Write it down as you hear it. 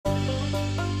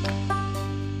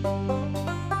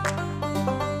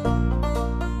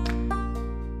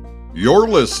You're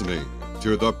listening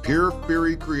to the Pure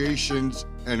Fury Creations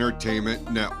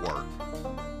Entertainment Network.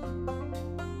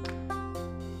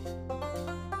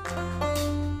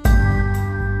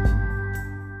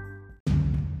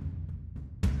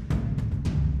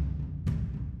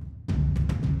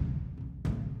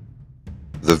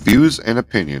 The views and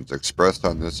opinions expressed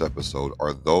on this episode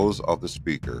are those of the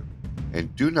speaker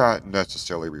and do not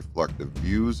necessarily reflect the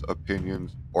views,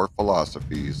 opinions, or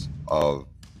philosophies of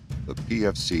the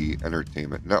PFC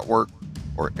Entertainment Network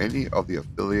or any of the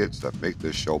affiliates that make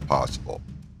this show possible.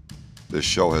 This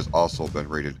show has also been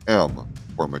rated M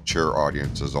for mature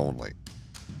audiences only.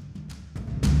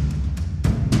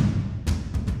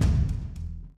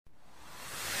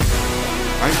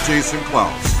 I'm Jason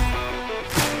Klaus,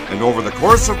 and over the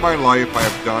course of my life I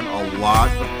have done a lot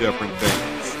of different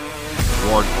things,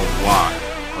 worn a lot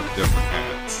of different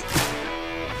hats.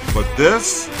 But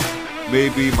this may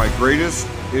be my greatest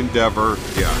endeavor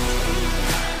yet.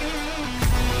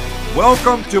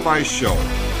 Welcome to my show,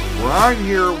 where on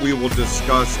here we will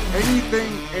discuss anything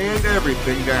and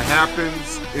everything that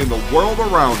happens in the world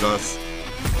around us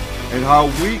and how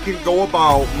we can go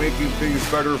about making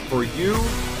things better for you,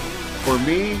 for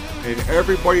me, and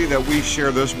everybody that we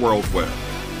share this world with.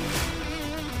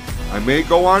 I may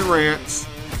go on rants,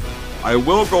 I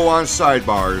will go on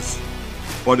sidebars,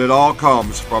 but it all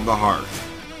comes from the heart.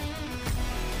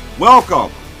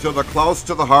 Welcome to the Close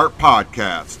to the Heart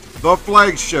podcast, the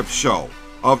flagship show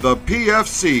of the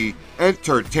PFC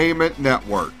Entertainment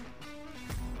Network.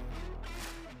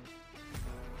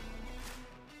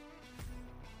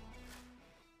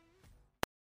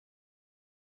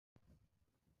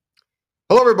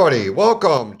 Hello, everybody.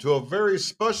 Welcome to a very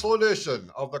special edition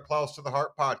of the Close to the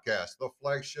Heart podcast, the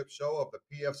flagship show of the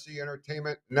PFC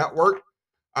Entertainment Network.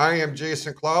 I am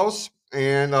Jason Klaus,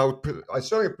 and I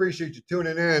certainly appreciate you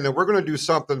tuning in. And we're going to do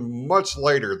something much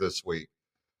later this week.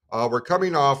 We're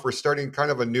starting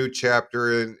kind of a new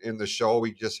chapter in the show.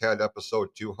 We just had episode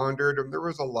 200, and there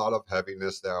was a lot of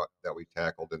heaviness that we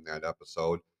tackled in that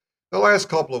episode. The last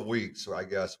couple of weeks, I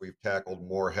guess, we've tackled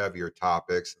more heavier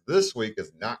topics. This week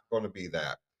is not going to be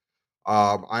that.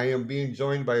 I am being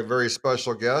joined by a very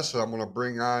special guest that I'm going to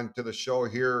bring on to the show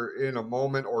here in a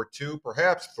moment or two,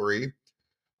 perhaps three.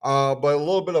 But a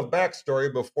little bit of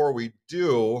backstory before we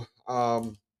do.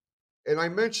 And I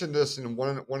mentioned this in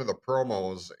one of the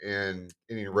promos and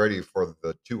getting ready for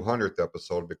the 200th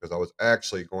episode because I was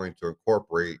actually going to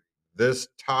incorporate this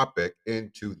topic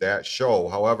into that show.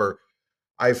 However,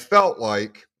 I felt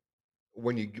like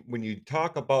when you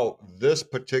talk about this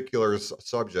particular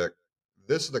subject,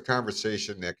 this is a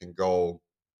conversation that can go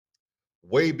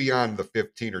way beyond the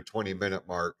 15 or 20 minute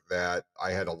mark that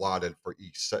I had allotted for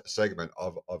each segment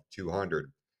of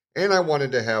 200. And I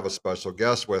wanted to have a special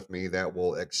guest with me that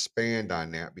will expand on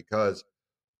that because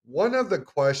one of the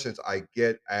questions I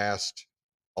get asked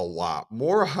a lot,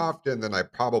 more often than I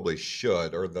probably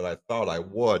should or that I thought I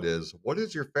would, is what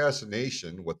is your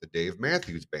fascination with the Dave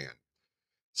Matthews Band?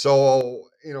 So,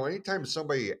 anytime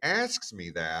somebody asks me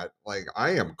that, like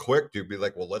I am quick to be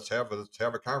like, well, let's have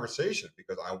a conversation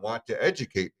because I want to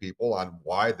educate people on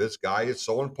why this guy is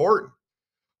so important.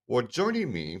 Well,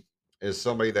 joining me is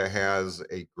somebody that has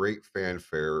a great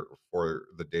fanfare for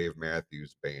the Dave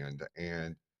Matthews Band.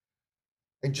 And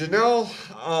Gennelle,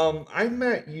 I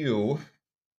met you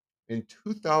in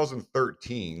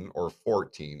 2013 or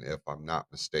 14, if I'm not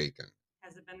mistaken.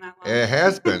 Has it been that long? It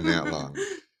has been that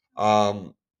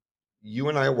long. You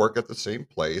and I work at the same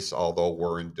place, although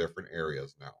we're in different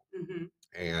areas now. Mm-hmm.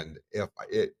 And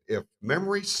if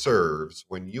memory serves,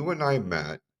 when you and I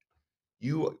met,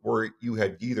 you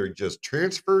had either just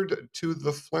transferred to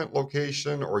the Flint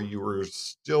location or you were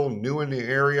still new in the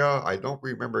area. I don't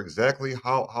remember exactly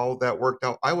how that worked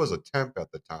out. I was a temp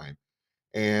at the time.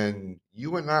 And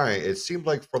you and I, it seemed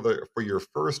like for your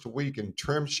first week in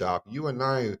trim shop, you and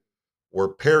I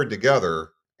were paired together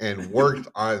and worked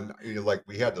on, like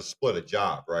we had to split a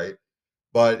job, right?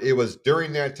 But it was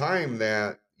during that time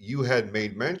that you had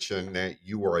made mention that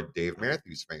you were a Dave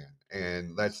Matthews fan.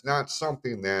 And that's not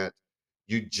something that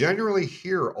you generally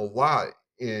hear a lot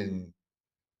in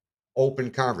open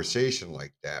conversation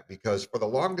like that because for the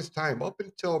longest time, up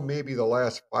until maybe the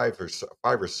last 5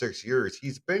 or 6 years,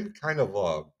 he's been kind of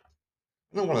I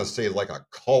don't want to say like a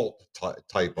cult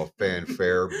type of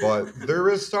fanfare, but there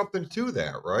is something to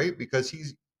that, right? Because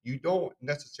you don't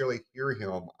necessarily hear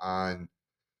him on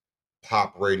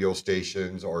pop radio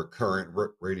stations or current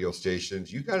radio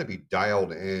stations. You got to be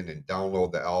dialed in and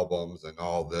download the albums and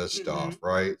all this stuff,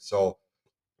 right? So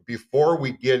before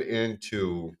we get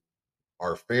into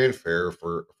our fanfare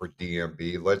for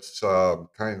DMB, let's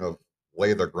kind of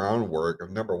lay the groundwork.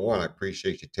 And number one, I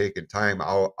appreciate you taking time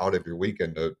out of your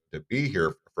weekend to be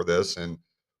here for this. And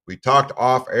we talked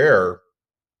off air.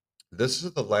 This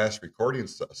is the last recording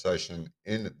session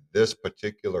in this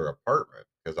particular apartment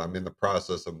because I'm in the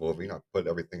process of moving. I put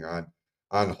everything on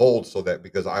hold so that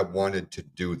because I wanted to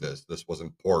do this. This was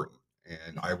important.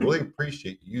 And I really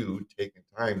appreciate you taking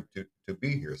time to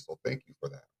be here. So thank you for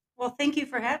that. Well, thank you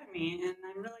for having me, and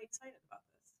I'm really excited about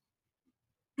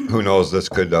this. Who knows, this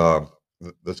could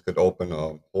open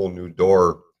a whole new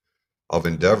door of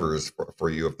endeavors for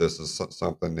you if this is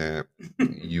something that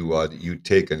you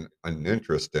take an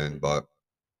interest in. But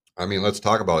I mean, let's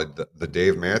talk about it. The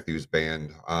Dave Matthews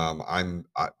Band.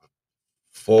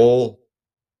 Full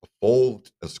full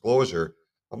disclosure,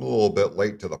 I'm a little bit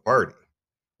late to the party.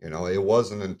 It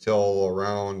wasn't until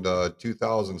around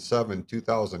 2007,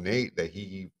 2008 that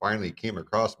he finally came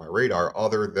across my radar.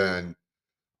 Other than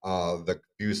the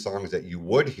few songs that you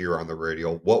would hear on the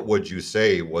radio, what would you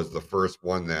say was the first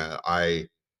one that I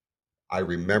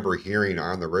remember hearing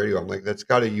on the radio? I'm like, that's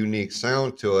got a unique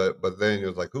sound to it. But then it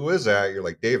was like, who is that? You're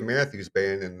like, Dave Matthews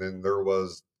Band. And then there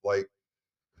was like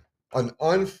an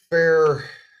unfair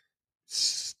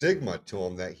stigma to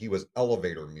him that he was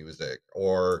elevator music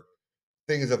or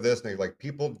things of this nature. Like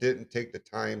people didn't take the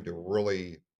time to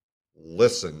really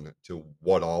listen to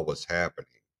what all was happening.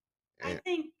 I And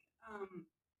think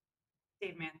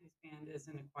Dave Matthews Band is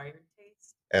an acquired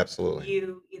taste. absolutely.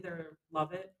 You either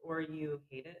love it or you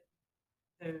hate it.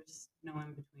 There's no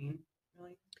in between,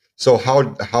 really. So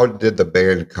how did the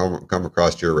band come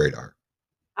across your radar?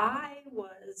 I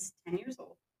was 10 years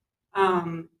old,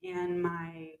 and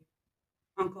my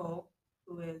uncle,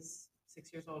 who is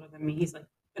 6 years older than me, he's like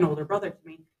an older brother to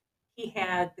me. He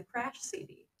had the Crash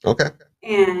CD, Okay.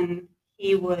 and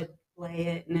he would play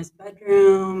it in his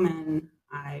bedroom, and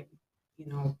I,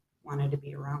 wanted to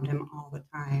be around him all the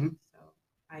time. So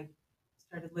I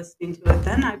started listening to it.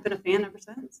 Then I've been a fan ever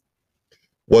since.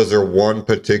 Was there one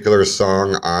particular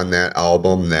song on that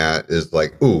album that is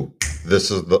like, ooh,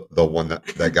 this is the one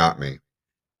that got me?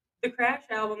 The Crash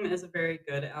album is a very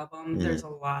good album. Mhm. There's a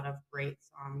lot of great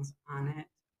songs on it.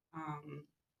 Um,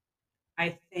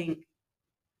 I think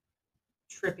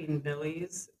Tripping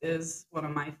Billies is one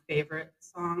of my favorite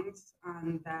songs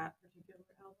on that particular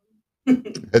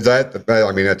album. Is that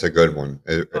I mean, that's a good one.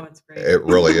 Oh, it's great. It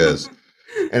really is.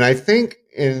 And I think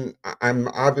I'm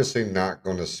obviously not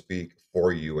going to speak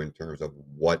for you in terms of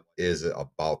what is it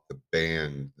about the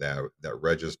band that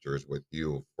registers with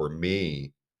you. For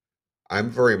me, I'm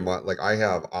very much like I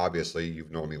have obviously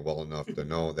you've known me well enough to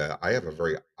know that I have a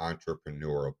very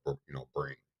entrepreneurial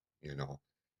brain, you know.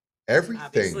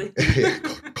 Everything Obviously.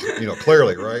 yeah,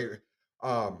 clearly, right?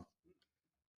 Um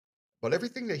but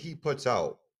everything that he puts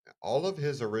out, all of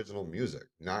his original music,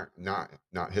 not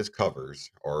his covers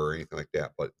or anything like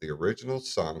that, but the original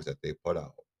songs that they put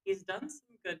out. He's done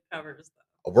some good covers,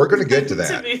 We're going to get to though.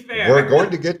 To that. be We're fair. going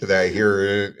to get to that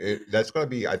here. That's going to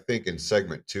be, I think, in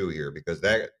segment 2 here because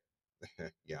that,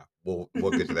 yeah, we'll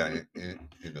get to that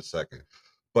in a second.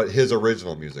 But his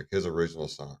original music, his original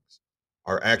songs,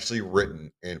 are actually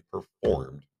written and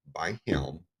performed by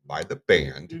him, by the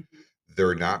band. Mhm.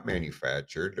 They're not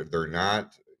manufactured. They're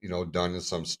not, done in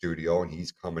some studio and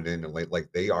he's coming in and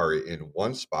like they are in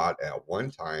one spot at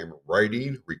one time,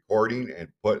 writing, recording, and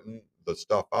putting the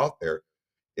stuff out there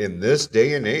in this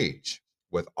day and age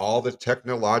with all the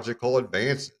technological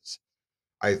advances.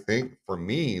 I think for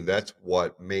me, that's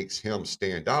what makes him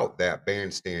stand out, that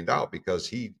band stand out, because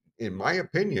he, in my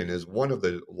opinion, is one of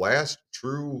the last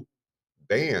true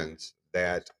bands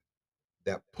that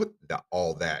put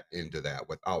all that into that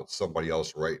without somebody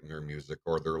else writing their music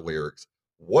or their lyrics.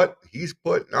 What he's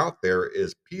putting out there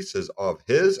is pieces of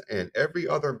his and every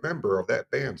other member of that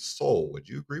band's soul. Would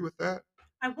you agree with that?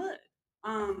 I would.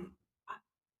 I,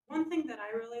 one thing that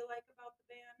I really like about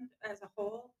the band as a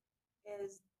whole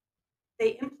is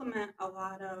they implement a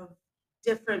lot of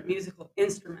different musical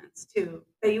instruments too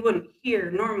that you wouldn't hear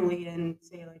normally in,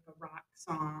 say, like a rock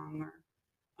song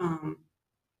or um,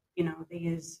 they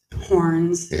use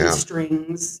horns and Yeah.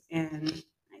 strings, and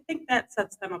I think that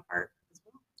sets them apart as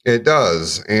well. It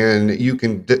does, and you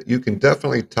can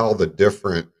definitely tell the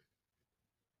different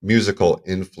musical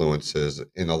influences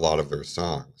in a lot of their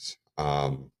songs.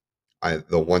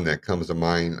 The one that comes to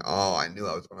mind. Oh, I knew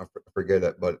I was going to forget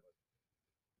it, but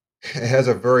it has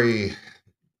a very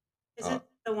Is uh, it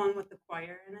the one with the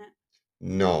choir in it?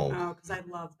 no. Oh, because I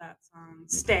love that song,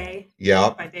 "Stay"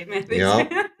 Yep, by Dave Matthews yep.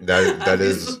 Band.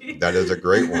 Obviously. That is a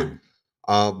great one.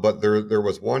 But there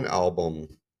was one album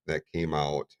that came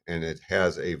out, and it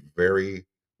has a very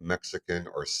Mexican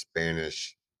or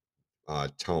Spanish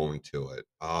tone to it.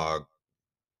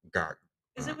 God,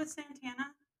 Is it with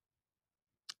Santana?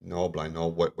 no, but I know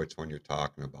which one you're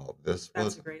talking about. This That's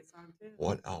was a great song too.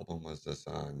 what album was this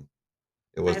on?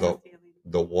 It I was have a feeling.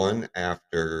 the one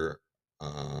after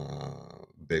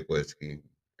Big Whiskey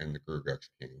and the Grugex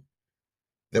King.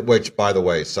 That, which, by the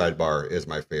way, sidebar, is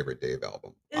my favorite Dave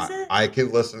album. Is it? I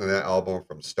can listen to that album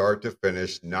from start to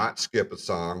finish, not skip a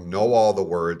song, know all the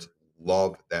words,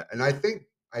 love that. And I think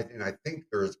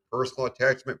there's personal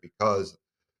attachment because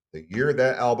the year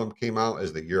that album came out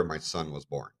is the year my son was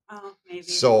born. Oh, maybe.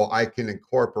 So I can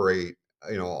incorporate,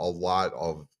 a lot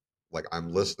of, like,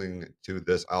 I'm listening to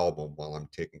this album while I'm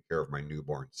taking care of my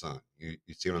newborn son. You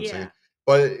see what I'm saying? Yeah.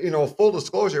 But full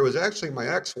disclosure, it was actually my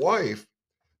ex-wife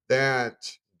that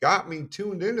got me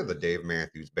tuned into the Dave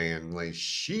Matthews Band. Like,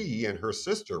 she and her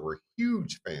sister were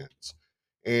huge fans.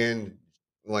 And,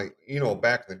 like,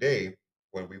 back in the day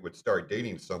when we would start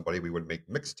dating somebody, we would make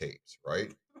mixtapes,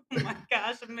 right? Oh my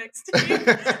gosh, a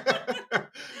mixtape.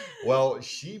 Well,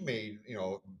 she made,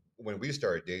 when we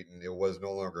started dating, it was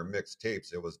no longer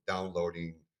mixtapes, it was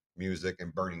downloading music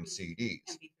and burning CDs.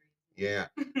 MP3. Yeah.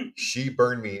 She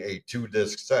burned me a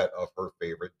 2-disc set of her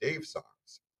favorite Dave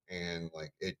songs. And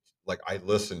I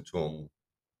listened to them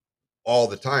all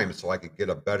the time so I could get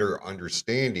a better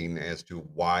understanding as to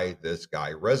why this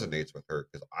guy resonates with her.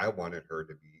 Because I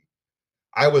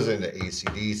was into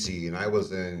AC/DC and I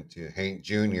was into Hank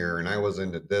Jr. and I was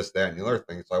into this, that, and the other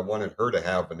thing. So I wanted her to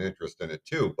have an interest in it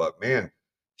too. But man,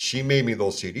 she made me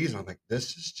those CDs, and I'm like,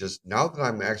 this is just, now that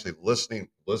I'm actually listening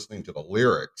to the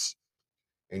lyrics,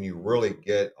 and you really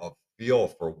get a feel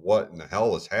for what in the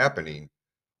hell is happening.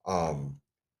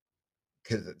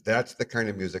 Because that's the kind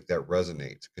of music that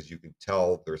resonates, because you can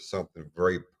tell there's something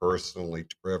very personally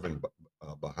driven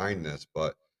behind this.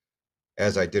 But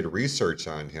as I did research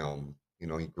on him, he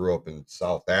grew up in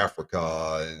South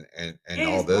Africa and Yeah, he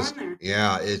all was this. born there.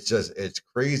 Yeah, it's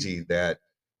crazy that,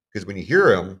 because when you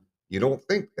hear him, you don't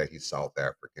think that he's South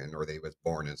African or that he was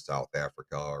born in South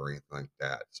Africa or anything like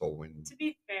that. So when To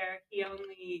be fair, he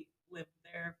only lived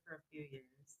there for a few years.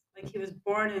 Like, he was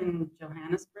born in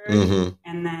Johannesburg, Mhm.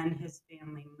 and then his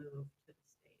family moved to the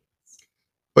States.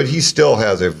 But he still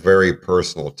has a very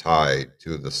personal tie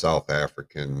to the South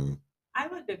African. I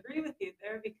would agree with you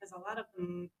there because a lot of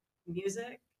the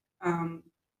music,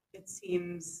 it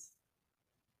seems,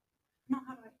 I don't know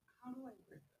how do I word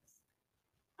this?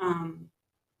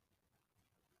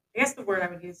 I guess the word I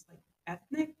would use is like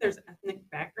ethnic. There's ethnic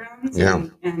backgrounds Yeah.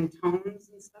 and tones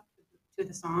and stuff to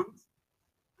the songs.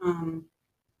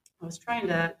 I was trying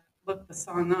to look the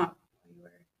song up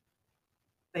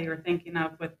that you were thinking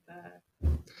of with the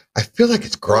I feel like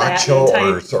it's Latin Groucho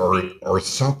type or beat. or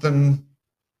something.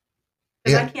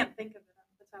 Because I Yeah. can't think of it off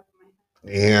the top of my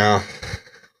head. Yeah.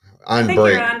 I On think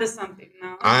break. you're onto something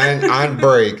now. On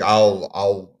break,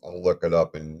 I'll look it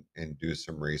up and do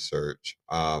some research.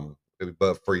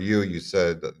 But for you, you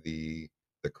said that the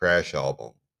Crash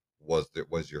album was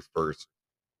your first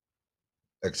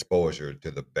exposure to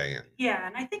the band. Yeah,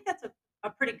 and I think that's a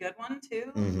pretty good one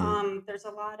too. Mhm. There's a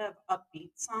lot of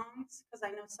upbeat songs because I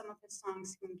know some of his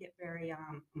songs can get very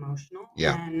emotional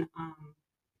Yeah.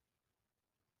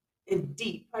 and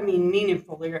deep. I mean,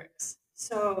 meaningful lyrics.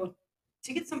 So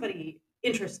to get somebody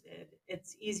interested,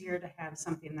 it's easier to have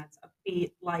something that's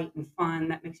upbeat, light, and fun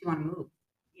that makes you want to move.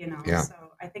 Yeah.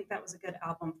 So I think that was a good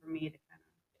album for me to kind of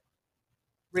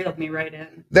reel me right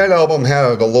in. That album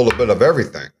had a little bit of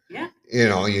everything. Yeah.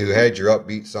 You had your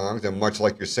upbeat songs, and much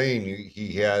like you're saying,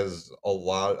 he has a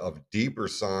lot of deeper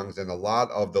songs, and a lot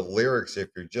of the lyrics, if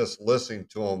you're just listening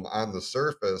to them on the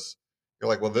surface, you're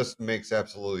like, well, this makes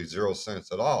absolutely zero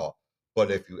sense at all.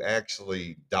 But if you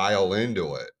actually dial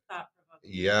into it, Thought-provoking.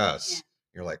 yes, Yeah.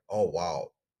 you're like, oh,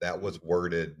 wow, that was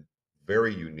worded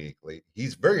very uniquely.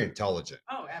 He's very intelligent.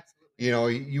 Oh,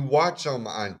 absolutely. You watch him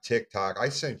on TikTok. I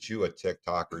sent you a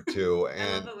TikTok or two, I love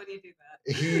and it when you do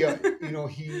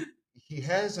that. he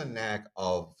has a knack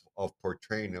of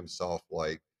portraying himself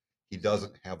like he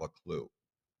doesn't have a clue,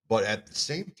 but at the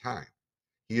same time,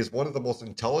 he is one of the most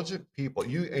intelligent people.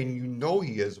 He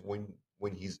is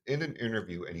when he's in an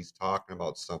interview and he's talking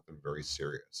about something very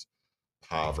serious,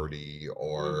 poverty,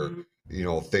 or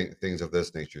Mhm. things of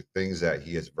this nature, things that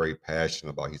he is very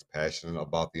passionate about. He's passionate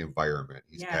about the environment.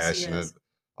 He's Yes, he passionate is.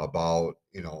 about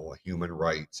human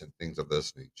rights and things of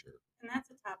this nature. And that's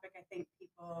a topic I think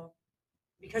people,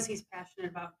 because he's passionate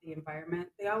about the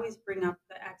environment, they always bring up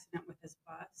the accident with his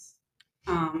bus,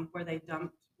 where they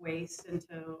dumped waste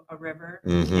into a river.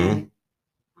 Mm-hmm. And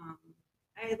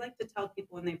I like to tell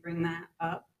people when they bring that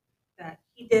up that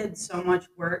he did so much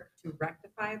work to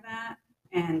rectify that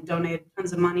and donated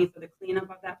tons of money for the cleanup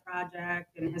of that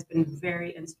project and has been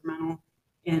very instrumental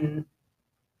in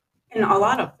and a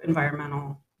lot of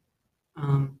environmental,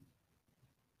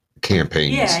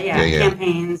 campaigns. yeah,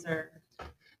 campaigns or.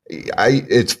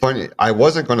 It's funny. I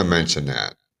wasn't going to mention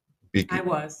that. I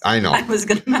was. I know. I was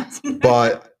going to mention that.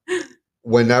 But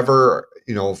whenever,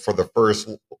 for the first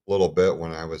little bit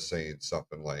when I was saying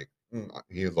something like,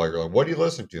 he was like, what do you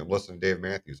listen to? I'm listening to Dave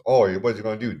Matthews. Oh, what's he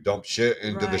going to do? Dump shit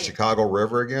into the Right. Chicago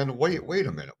River again? Wait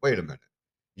a minute.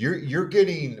 You're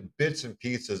getting bits and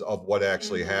pieces of what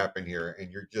actually happened here, and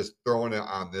you're just throwing it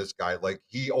on this guy like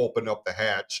he opened up the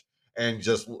hatch and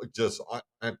just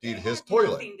emptied his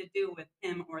toilet. Nothing to do with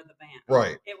him or the band.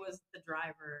 Right. It was the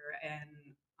driver and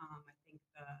I think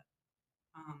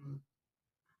I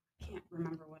can't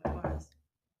remember what it was.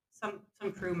 Some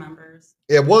crew members.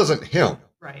 It wasn't him.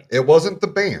 Right. It wasn't the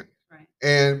band. Right.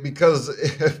 And because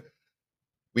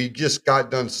we just got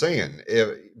done saying,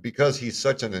 because he's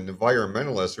such an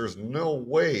environmentalist, there's no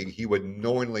way he would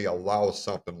knowingly allow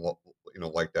something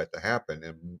like that to happen.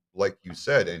 And like you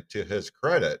said, and to his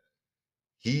credit,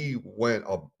 he went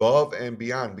above and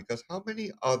beyond, because how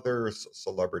many other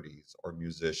celebrities or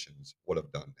musicians would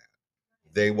have done that?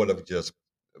 They would have just,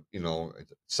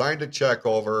 signed a check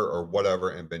over or whatever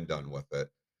and been done with it.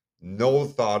 No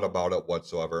thought about it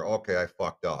whatsoever. Okay, I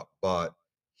fucked up. But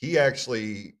he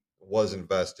actually was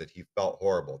invested. He felt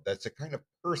horrible. That's the kind of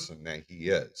person that he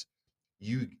is.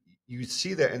 You you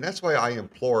see that, and that's why I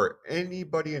implore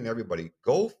anybody and everybody,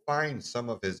 go find some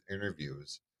of his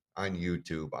interviews on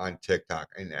YouTube, on TikTok,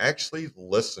 and actually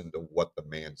listen to what the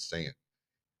man's saying.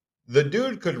 The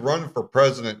dude could run for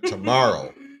president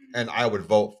tomorrow and I would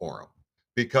vote for him,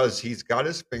 because he's got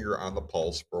his finger on the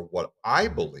pulse for what I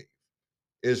believe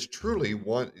is truly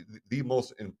one the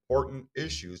most important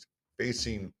issues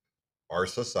facing our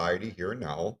society here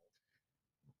now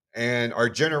and our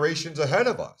generations ahead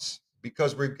of us,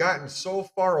 because we've gotten so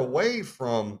far away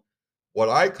from what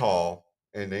I call,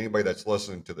 and anybody that's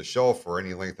listening to the show for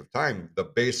any length of time, the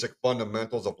basic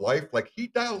fundamentals of life. Like, he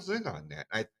dials in on that.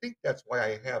 I think that's why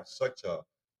I have such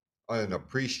an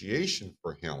appreciation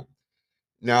for him.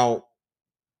 Now,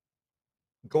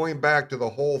 going back to the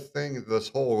whole thing, this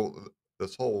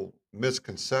whole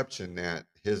misconception that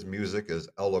his music is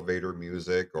elevator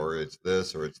music, or it's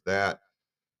this or it's that,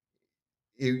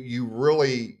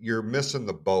 you're missing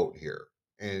the boat here.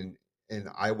 And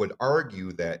I would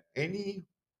argue that anybody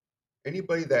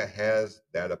that has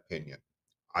that opinion,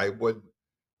 I would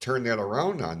turn that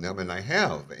around on them, and I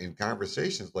have in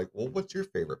conversations like, well, what's your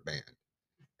favorite band?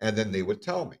 And then they would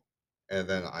tell me. And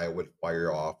then I would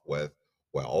fire off with,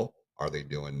 well, are they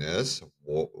doing this?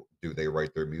 Well, do they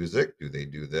write their music? Do they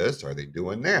do this? Are they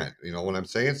doing that? You know what I'm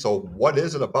saying? So what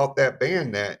is it about that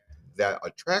band that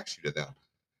attracts you to them?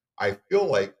 I feel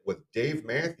like with Dave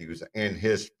Matthews and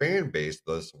his fan base,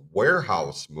 this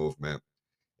warehouse movement,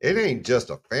 it ain't just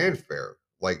a fanfare.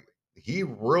 Like, he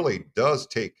really does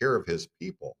take care of his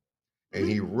people, and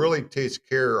he really takes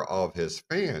care of his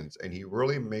fans, and he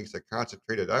really makes a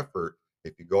concentrated effort.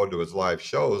 If you go to his live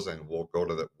shows, and we'll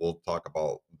talk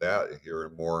about that here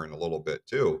and more in a little bit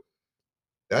too.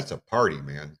 That's a party,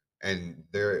 man. And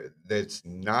it's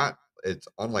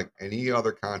unlike any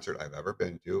other concert I've ever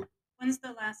been to. When's the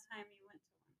last time you went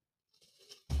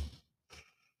to one?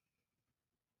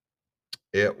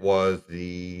 It was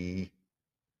the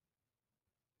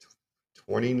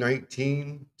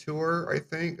 2019 tour, I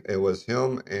think. It was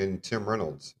him and Tim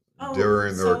Reynolds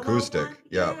during their acoustic. One?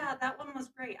 Yeah, that one was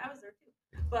great. I was there too.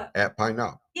 But at Pine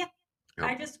Knob. Yeah. Yep.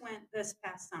 I just went this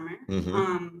past summer.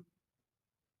 Mhm.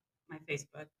 My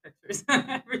Facebook pictures,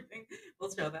 everything will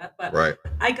show that. But Right.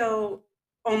 I go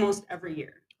almost every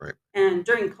year. Right. And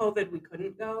during COVID, we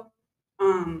couldn't go,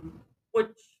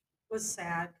 which was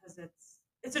sad, because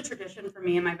it's a tradition for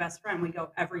me and my best friend. We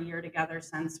go every year together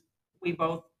since we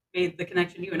both made the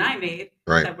connection you and I made,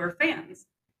 Right. that we're fans.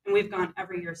 And we've gone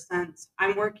every year since.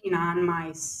 I'm working on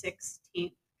my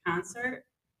 16th concert.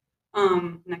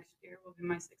 Next year will be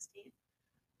my 16th.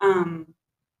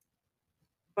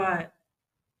 But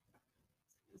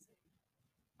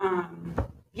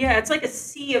yeah, it's like a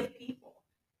sea of people.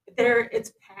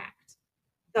 It's packed.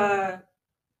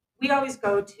 We always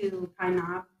go to Pine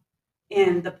Knob,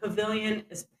 and the pavilion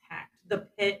is packed. The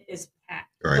pit is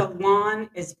packed. Right. The lawn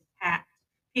is packed.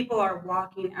 People are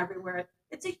walking everywhere.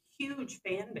 It's a huge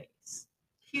fan base.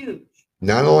 Huge.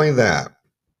 Not only that.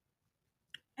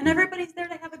 And everybody's there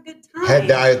to have a good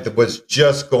time. I was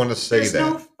just going to say there's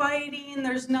that. There's no fighting.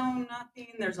 There's no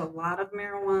nothing. There's a lot of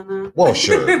marijuana. Well,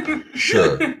 sure.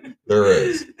 There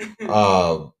is. It's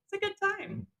a good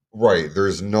time. Right.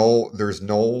 There's no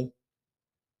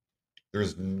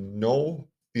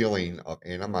feeling of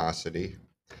animosity.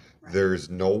 Right. There's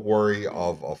no worry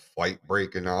of a fight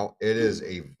breaking out. It is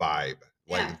a vibe.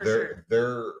 Yeah, Like for sure.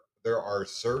 there are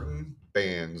certain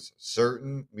bands,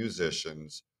 certain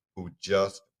musicians who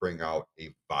just bring out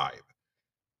a vibe.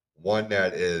 One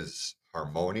that is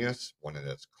harmonious, one that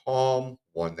is calm,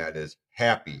 one that is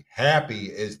happy. Happy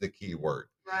is the key word.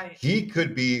 Right. He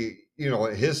could be,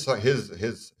 his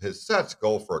sets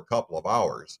go for a couple of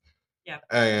hours, Yep.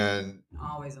 and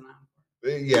Always an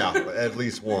encore. yeah, at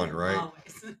least one, right? Always.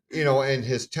 And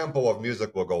his tempo of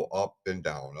music will go up and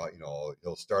down.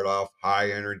 He'll start off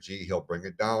high energy, he'll bring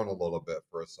it down a little bit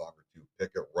for a song or two,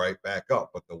 pick it right back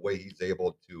up. But the way he's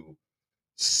able to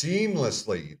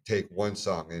seamlessly take one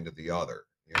song into the other,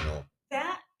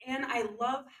 That, and I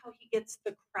love how he gets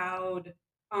the crowd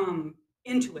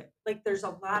into it. Like there's a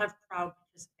lot of crowd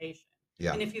participation.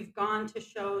 yeah, And if you've gone to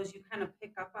shows, you kind of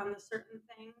pick up on the certain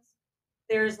things.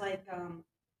 There's like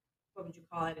what would you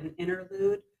call it, an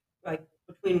interlude, like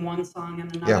between one song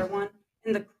and yeah, another one,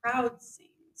 and the crowd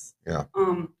sings yeah.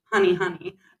 "Honey,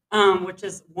 Honey," which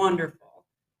is wonderful,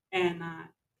 and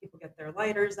people get their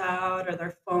lighters out or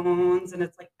their phones, and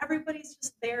it's like everybody's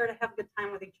just there to have a good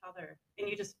time with each other, and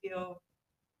you just feel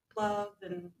loved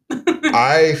and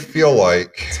I feel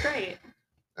like, it's great.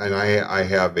 and I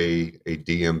have a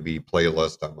DMB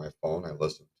playlist on my phone. I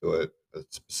listen to it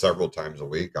several times a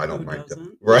week. I Who don't mind it,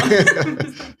 doesn't?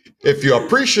 right? If you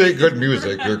appreciate good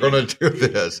music, you're going to do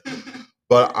this.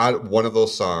 But one of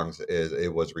those songs is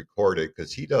it was recorded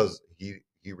because he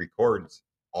records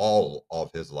all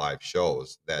of his live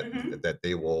shows Mhm. that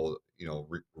they will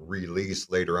release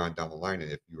later on down the line.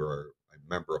 And if you are a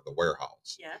member of the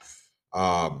Warehouse, Yes.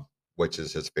 which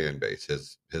is his fan base,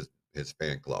 his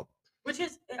fan club, Which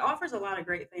is, it offers a lot of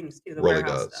great things too. The really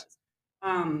warehouse does.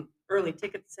 does. Early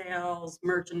ticket sales,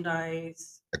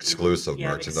 merchandise, Exclusive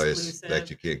yeah, merchandise that exclusive.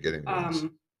 you can't get anywhere else.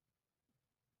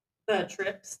 The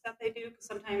trips that they do, 'cause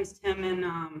sometimes Tim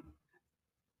and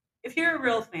if you're a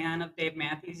real fan of Dave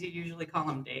Matthews, you usually call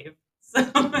him Dave. So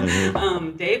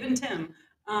Hmm. Dave and Tim,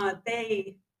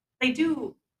 they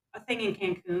do a thing in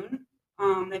Cancun.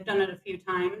 They've done it a few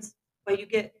times, but you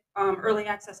get early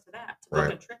access to that to book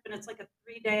Right, a trip, and it's like a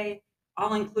 3 day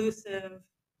all inclusive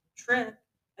trip,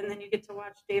 and then you get to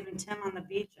watch Dave and Tim on the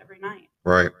beach every night.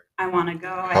 right. I want to go.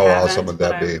 I How awesome haven't, would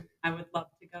but that be? I would love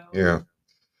to go. Yeah.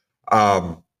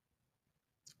 Um,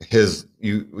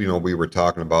 we were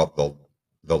talking about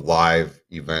the live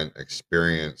event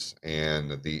experience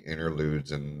and the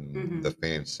interludes and the Hmm.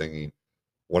 fans singing.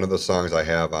 One of the songs I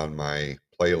have on my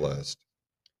playlist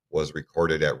was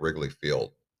recorded at Wrigley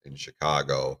Field in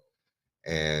Chicago,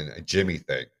 and a Jimmy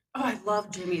thing. Oh, I love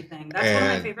Jimmy Thing. That's one of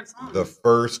my And favorite the songs.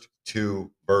 first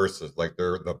two verses, like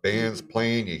the band's Hmm.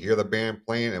 playing, you hear the band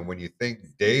playing, and when you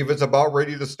think Dave is about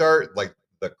ready to start, like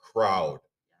the crowd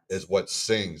is Yes. what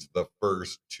sings the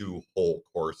first two whole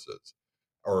courses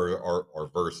or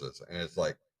verses. And it's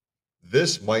like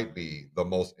this might be the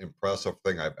most impressive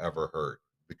thing I've ever heard,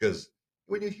 because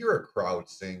when you hear a crowd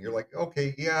sing, you're like,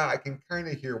 okay, yeah, I can kind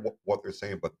of hear what they're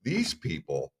saying, but these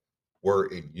people were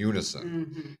in unison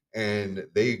Hmm. and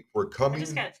they were I just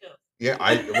coming. got chills. Yeah,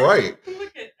 I right.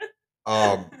 Look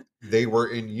at. They were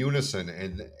in unison,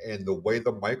 and the way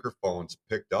the microphones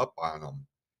picked up on them,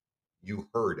 you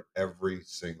heard every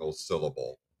single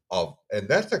syllable and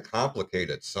that's a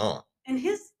complicated song. And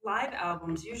his live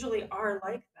albums usually are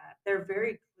like that. They're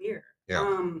very clear.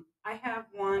 Yeah, I have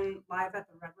one live at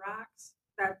the Red Rocks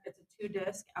that it's a 2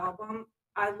 disc album.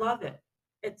 I love it.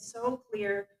 It's so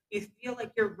clear. You feel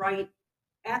like you're right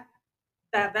at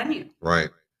that venue. right.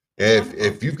 It's wonderful.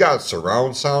 If you've got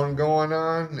surround sound going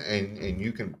on and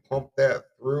you can pump that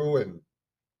through, and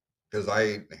because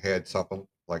I had something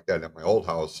like that at my old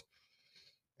house,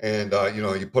 and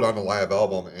you put on a live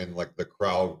album and like the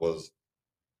crowd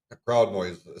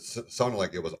noise sounded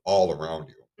like it was all around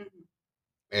you, Mhm.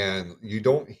 and you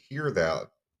don't hear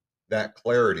that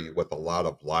clarity with a lot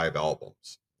of live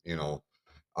albums. You know,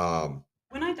 um,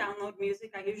 When I download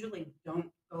music, I usually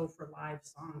don't go for live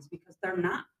songs because they're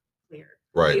not clear.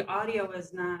 right, The audio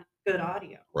is not good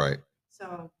audio. right.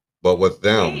 So But with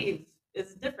them, Dave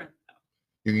is different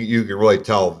though. you can really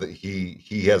tell that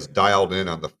he has dialed in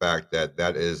on the fact that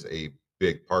that is a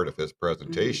big part of his Mhm.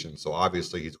 presentation. So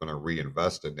obviously he's going to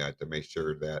reinvest in that to make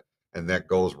sure that, and that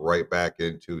goes right back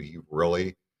into he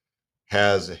really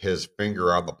has his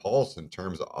finger on the pulse in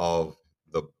terms of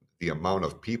the amount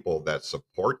of people that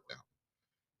support them,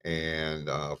 and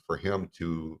for him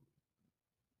to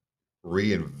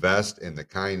reinvest in the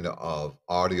kind of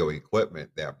audio equipment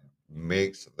that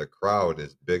makes the crowd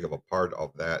as big of a part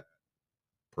of that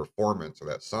performance or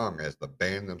that song as the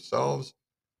band themselves.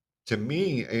 To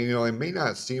me, and, it may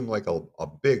not seem like a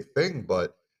big thing,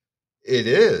 but It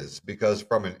is, because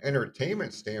from an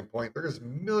entertainment standpoint, there's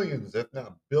millions, if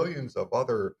not billions, of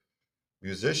other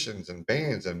musicians and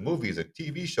bands and movies and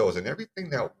TV shows and everything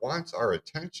that wants our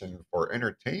attention for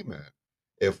entertainment.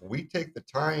 If we take the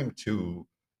time to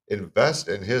invest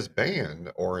in his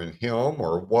band or in him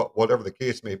or whatever the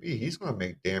case may be, he's going to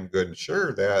make damn good and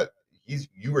sure that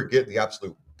you are getting the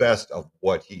absolute best of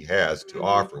what he has to Mhm.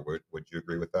 offer. Would you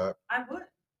agree with that? I would.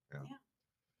 Yeah. Yeah.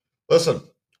 Listen,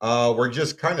 we're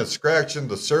just kind of scratching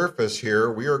the surface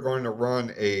here. We are going to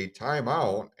run a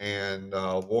timeout, and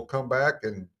we'll come back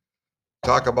and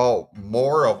talk about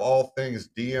more of all things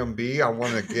DMB. I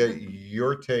want to get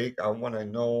your take. I want to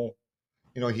know,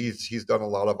 he's done a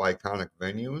lot of iconic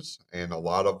venues, and a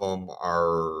lot of them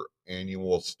are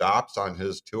annual stops on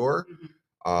his tour. Mhm.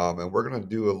 And we're going to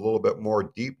do a little bit more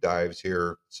deep dives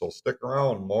here. So stick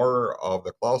around. More of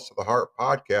the Close to the Heart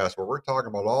podcast, where we're talking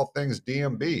about all things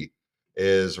DMB,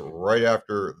 is right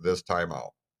after this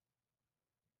timeout.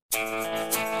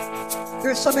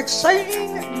 There's some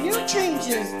exciting new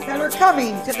changes that are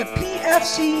coming to the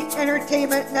PFC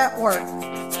Entertainment Network.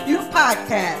 New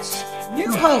podcasts,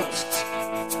 new hosts,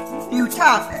 new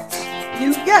topics,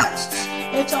 new guests.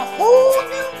 It's a whole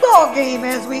new ballgame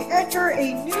as we enter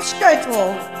a new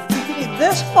schedule beginning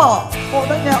this fall for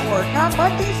the network. On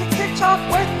Mondays it kicks off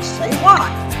with Say What,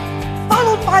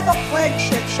 followed by the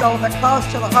flagship show, the Close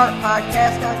to the Heart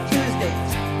podcast on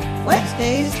Tuesdays.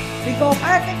 Wednesdays, we go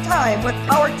back in time with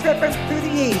Power Tripping Through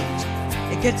the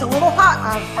 80s. It gets a little hot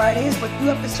on Fridays with new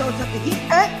episodes of The Heat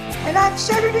Vent, and on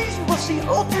Saturdays you will see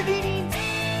alternating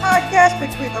podcasts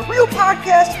between the Real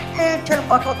Podcast and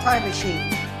Turnbuckle Time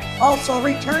Machine. Also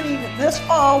returning this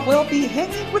fall will be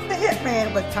Hanging with the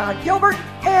Hitman with Todd Gilbert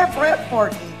and Brett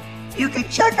Fortney. You can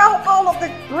check out all of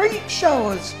the great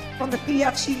shows from the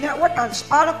PFC Network on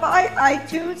Spotify,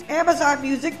 iTunes, Amazon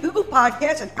Music, Google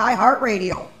Podcasts, and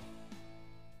iHeartRadio.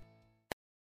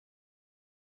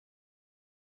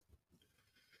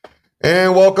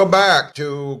 And welcome back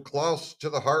to Close to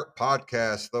the Heart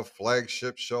podcast, the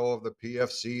flagship show of the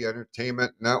PFC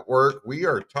Entertainment Network. We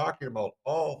are talking about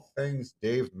all things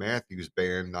Dave Matthews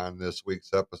Band on this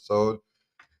week's episode.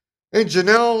 And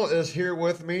Gennelle is here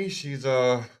with me. She's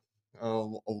a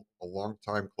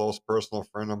longtime close personal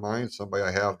friend of mine, somebody I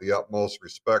have the utmost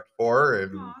respect for.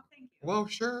 And, Aw, thank you. well,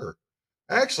 sure.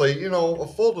 Actually, a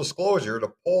full disclosure,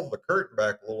 to pull the curtain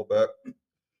back a little bit.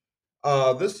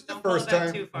 This is the Don't pull it first back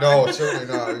time. too far. No, certainly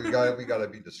not. We gotta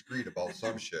be discreet about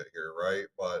some shit here, right?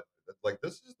 But like,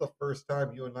 this is the first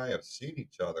time you and I have seen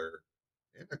each other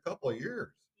in a couple of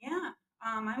years. Yeah.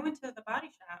 I went to the body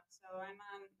shop, so I'm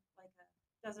on like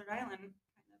a desert island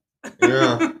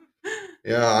Yeah, kind of.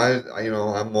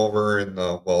 yeah. I'm over in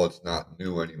the. Well, it's not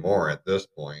new anymore at this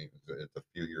point. It's a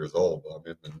few years old, but I'm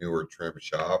in the newer trim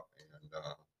shop, and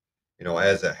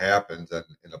as it happens, and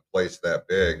in a place that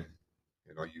big,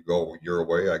 you go your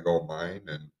way, I go mine,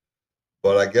 and.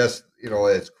 But I guess,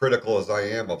 as critical as I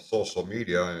am of social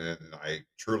media, and I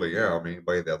truly am,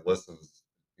 anybody that listens,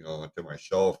 to my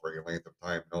show for any length of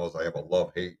time knows I have a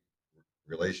love-hate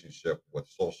relationship with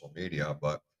social media.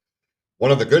 But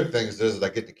one of the good things is I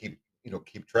get to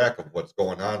keep track of what's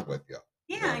going on with you.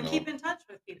 Yeah, and keep in touch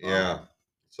with people. Yeah.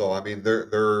 So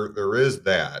there is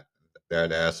that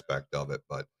aspect of it,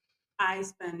 but I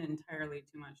spend entirely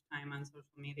too much time on social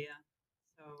media,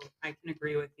 so I can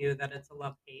agree with you that it's a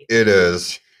love-hate. it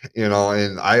is,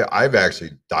 and I've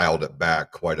actually dialed it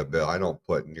back quite a bit. I don't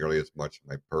put nearly as much of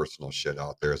my personal shit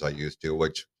out there as I used to,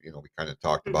 which, we kind of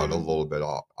talked about a Mhm. little bit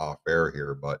off air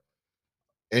here. But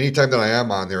anytime that I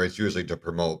am on there, it's usually to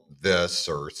promote this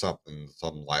or something,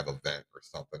 some live event or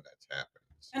something that's happening.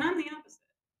 And I'm the opposite.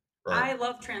 Right. I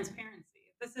love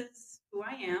transparency. This is who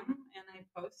I am, and I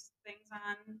post things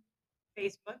on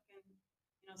Facebook,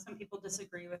 and some people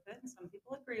disagree with it, and some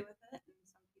people agree with it, and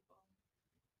some people,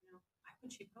 why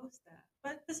would she post that?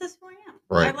 But this is who I am.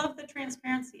 I Right. love the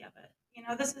transparency of it.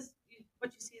 This is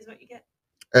what you see is what you get.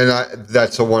 And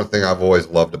that's the one thing I've always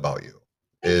loved about you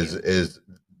Thank is you. is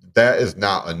that is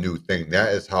not a new thing.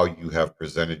 That is how you have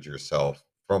presented yourself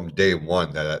from day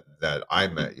one that I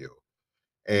met you.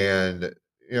 And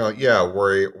yeah,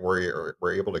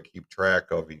 we're able to keep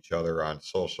track of each other on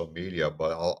social media,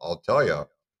 but I'll tell you,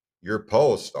 your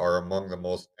posts are among the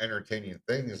most entertaining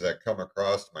things that come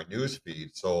across my news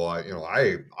feed. So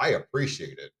I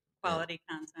appreciate it. Quality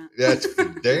content. That's for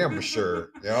damn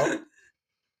sure. Yeah.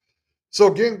 So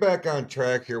getting back on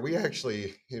track here, we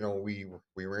actually,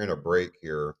 we ran a break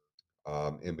here,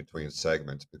 in between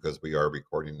segments, because we are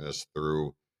recording this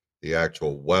through the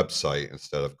actual website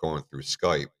instead of going through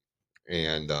Skype,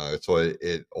 and so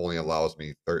it only allows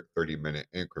me 30-minute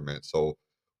increments. So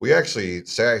we actually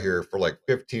sat here for like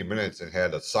 15 minutes and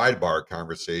had a sidebar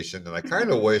conversation, and I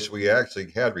kind of wish we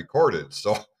actually had recorded.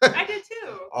 So I did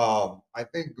too. I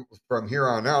think from here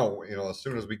on out, as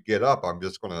soon as we get up, I'm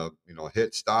just gonna,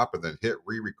 hit stop and then hit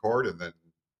re-record, and then,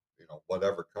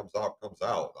 whatever comes out comes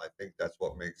out. I think that's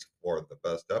what makes for the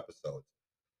best episodes.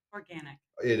 Organic.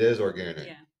 It is organic.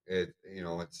 Yeah.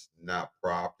 It's not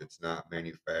propped, it's not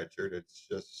manufactured. It's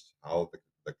just how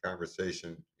the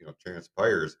conversation,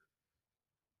 transpires.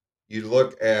 You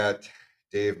look at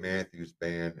Dave Matthews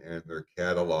Band and their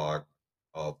catalog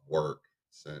of work.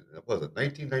 Since was it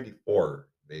 1994?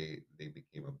 They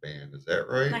became a band. Is that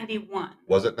right? 91.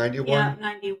 Was it 91? Yeah,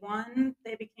 91.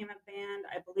 They became a band.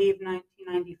 I believe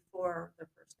 1994 their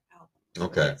first album.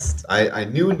 Okay. Released. I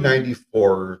knew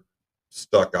 94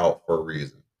 stuck out for a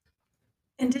reason.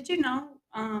 And did you know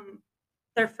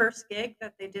their first gig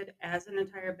that they did as an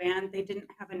entire band, they didn't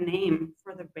have a name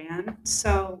for the band.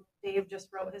 So Dave just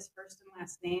wrote his first and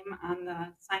last name on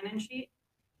the sign-in sheet.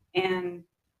 And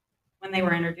when they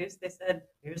were introduced, they said,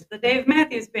 "Here's the Dave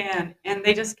Matthews Band." And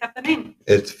they just kept the name.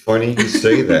 It's funny you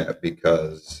say that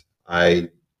because I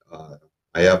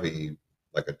have a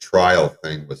trial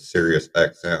thing with Sirius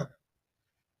XM,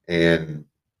 and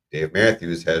Dave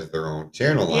Matthews has their own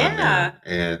channel on there,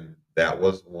 and that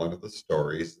was one of the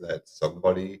stories that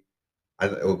somebody,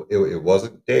 it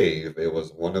wasn't Dave, it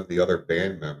was one of the other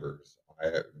band members,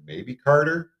 maybe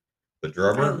Carter, the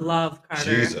drummer. I love Carter.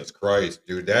 Jesus Christ,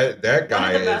 dude, that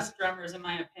guy one of the is best drummers in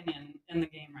my opinion in the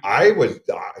game right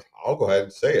now. I'll go ahead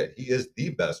and say it. He is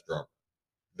the best drummer.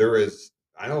 There is,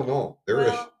 I don't know,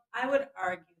 I would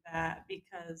argue that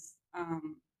because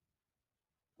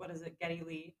what is it, Geddy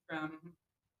Lee from?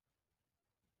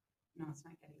 No, it's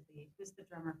not Geddy Lee. Who's the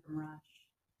drummer from Rush?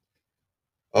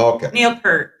 Okay. Neil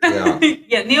Peart. Yeah.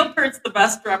 Yeah, Neil Peart's the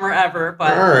best drummer ever,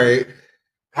 but all right.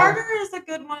 Carter is a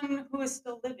good one who is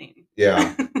still living.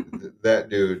 Yeah, that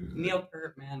dude. Neil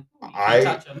Peart, man. You I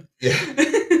can't touch him.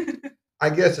 Yeah. I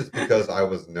guess it's because I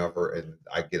was never, and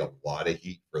I get a lot of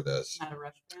heat for this. Not a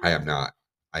Rush fan. I am not.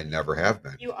 I never have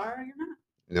been. You are or you're not?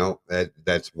 No,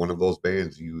 that's one of those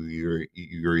bands you're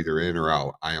either in or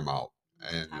out. I am out.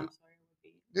 And Tom Sawyer would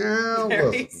be yeah,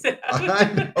 very sad.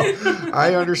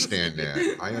 I understand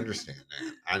that. I understand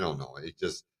that. I don't know. It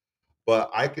just,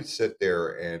 but I could sit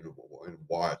there and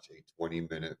watch a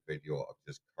 20-minute video of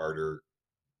just Carter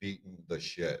beating the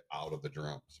shit out of the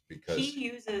drums because he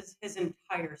uses his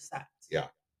entire set. Yeah.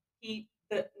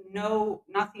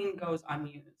 Nothing goes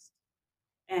unused.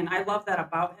 And I love that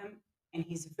about him. And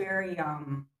he's very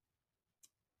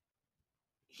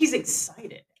he's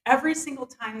excited. Every single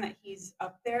time that he's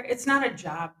up there, it's not a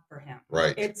job for him.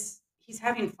 Right. He's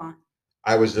having fun.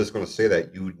 I was just going to say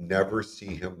that you never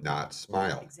see him not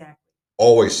smile. Exactly.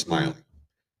 Always smiling.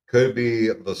 Could be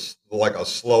like a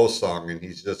slow song and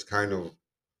he's just kind of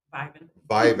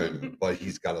vibing, but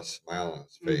he's got a smile on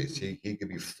his face. Mm-hmm. He could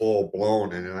be full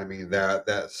blown, and I mean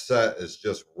that set is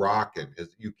just rocking.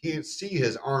 You can't see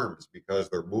his arms because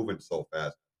they're moving so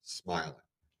fast. Smiling,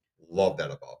 love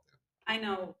that about him. I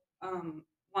know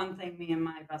one thing me and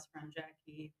my best friend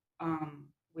Jackie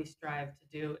we strive to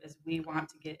do is we want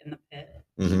to get in the pit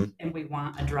and we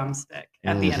want a drumstick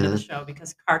at the end of the show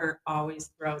because Carter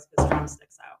always throws his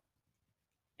drumsticks out,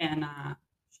 and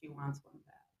she wants one back.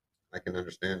 I can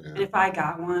understand that. And if I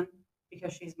got one,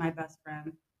 because she's my best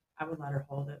friend, I would let her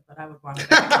hold it, but I would want it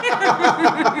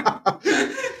back.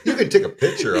 You can take a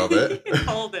picture of it. You can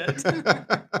hold it.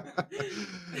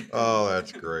 Oh,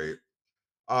 that's great.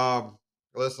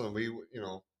 Listen,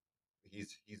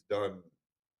 he's done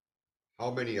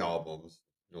how many albums?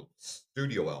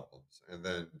 Studio albums, and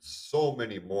then so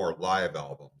many more live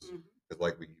albums. Because,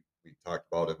 like we talked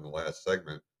about in the last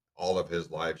segment, all of his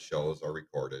live shows are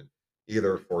recorded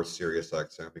either for Sirius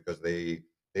XM because they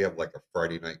have like a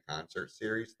Friday night concert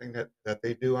series thing that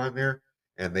they do on there,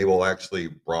 and they will actually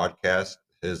broadcast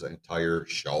his entire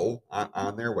show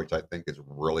on there, which I think is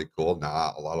really cool.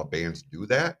 Not a lot of bands do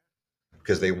that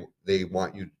because they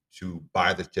want you to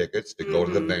buy the tickets to go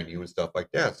to the venue and stuff like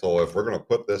that. So if we're going to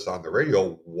put this on the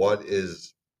radio, what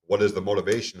is the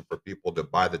motivation for people to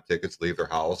buy the tickets, leave their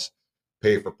house,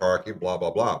 pay for parking, blah,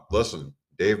 blah, blah? Listen,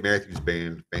 Dave Matthews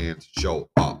Band fans show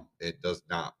up. It does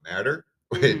not matter.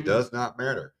 It does not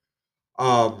matter.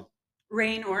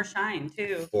 Rain or shine,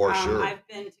 too. For sure. I've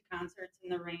been to concerts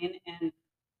in the rain and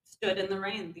stood in the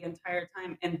rain the entire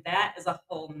time, and that is a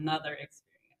whole nother experience.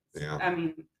 Yeah. I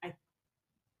mean,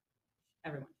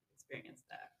 everyone should experience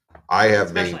that. I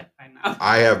have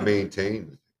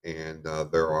maintained, and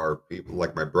there are people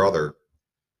like my brother.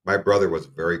 My brother was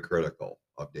very critical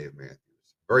of Dave Matthews.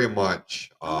 Very much.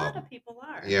 A lot of people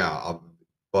are. Yeah,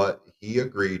 but he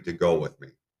agreed to go with me.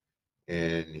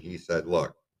 And he said,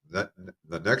 "Look, the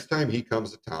next time he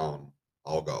comes to town,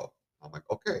 I'll go." I'm like,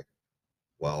 "Okay."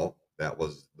 Well, that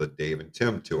was the Dave and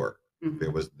Tim tour. It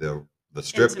Mhm. was the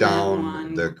stripped Intimate down,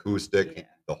 one. the acoustic. Yeah.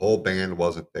 The whole band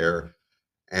wasn't there,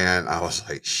 and I was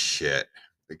like, "Shit,"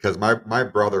 because my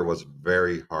brother was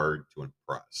very hard to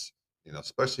impress,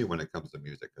 especially when it comes to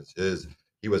music, because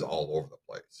he was all over the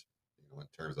place, in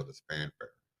terms of his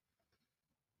fanfare.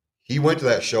 He went to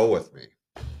that show with me,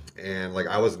 and like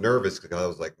I was nervous because I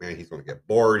was like, "Man, he's going to get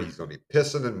bored. He's going to be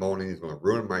pissing and moaning. He's going to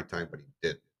ruin my time," but he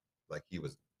didn't. Like he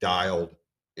was dialed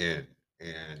in,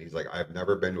 and he's like, "I've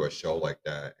never been to a show like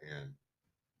that," and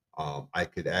I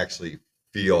could actually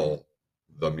feel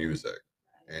the music,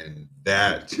 and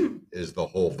that is the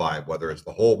whole vibe. Whether it's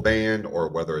the whole band or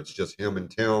whether it's just him and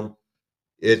Tim,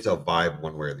 it's a vibe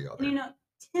one way or the And other.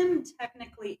 Tim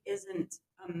technically isn't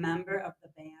a member of the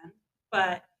band,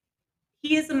 but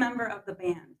he is a member of the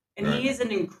band, and Right. he is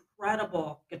an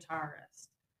incredible guitarist.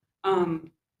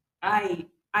 Um, I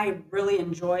really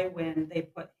enjoy when they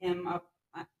put him up.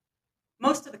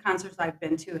 Most of the concerts I've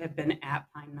been to have been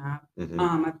at Pine Knob. Hmm.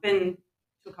 I've been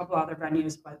to a couple other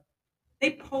venues, but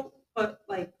they put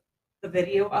like the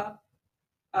video up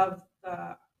of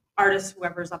the artist,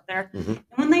 whoever's up there, Hmm. and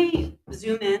when they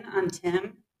zoom in on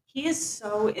Tim, he is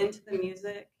so into the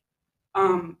music.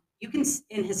 You can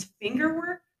in his finger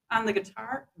work on the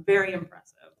guitar, very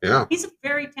impressive. Yeah, He's a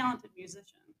very talented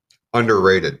musician.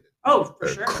 underrated, Oh, for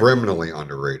sure. criminally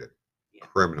underrated, Yeah,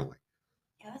 criminally.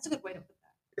 yeah, that's a good way to put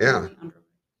that. Yeah, Really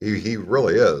underrated. he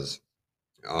really is.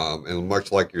 And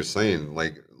much like you're saying,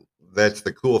 like that's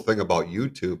the cool thing about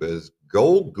YouTube is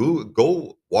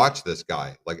go watch this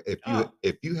guy. Like Oh,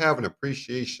 if you have an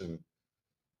appreciation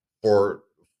for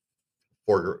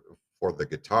for for the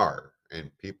guitar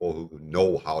and people who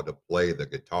know how to play the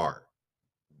guitar,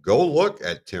 go look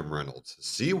at Tim Reynolds,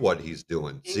 see what he's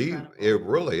doing. See, incredible. it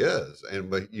really is. And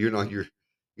but you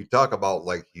talk about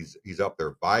like he's up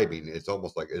there vibing. It's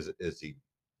almost like is he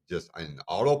just an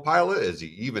autopilot? Is he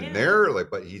even Yeah. there? Like,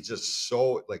 but he's just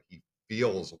so like he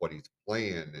feels what he's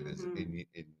playing and is Mhm.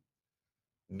 in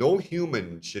no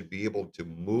human should be able to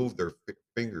move their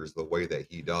fingers the way that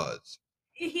he does.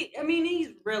 I mean,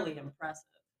 he's really impressive,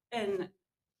 and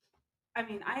I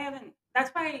mean, I haven't. That's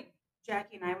why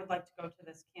Jackie and I would like to go to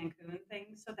this Cancun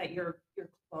thing, so that you're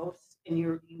close and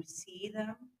you see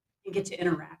them and get to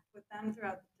interact with them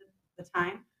throughout the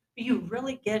time. But you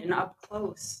really get an up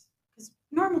close, because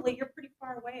normally you're pretty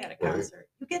far away at a Right. concert.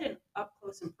 You get an up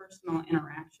close and personal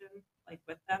interaction like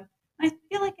with them. And I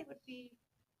feel like it would be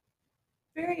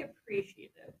very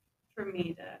appreciative for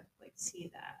me to like see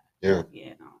that. Yeah.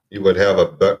 You know, You would have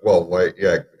like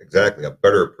yeah, exactly, a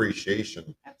better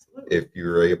appreciation absolutely. if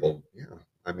you're able. Yeah,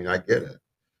 I mean, I get it.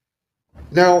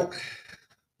 Now,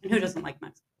 And who doesn't like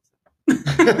Mexico?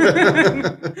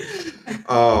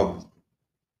 um,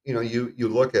 you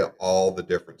look at all the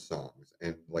different songs,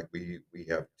 and like we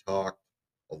have talked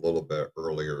a little bit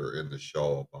earlier in the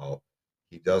show about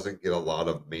he doesn't get a lot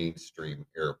of mainstream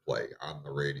airplay on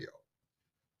the radio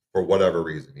for whatever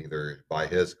reason, either by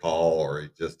his call or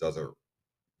it just doesn't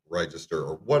register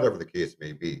or whatever the case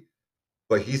may be.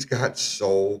 But he's got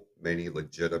so many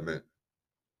legitimate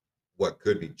what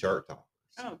could be chart toppers.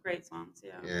 Oh, great songs,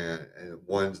 yeah. And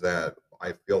ones that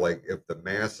I feel like if the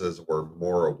masses were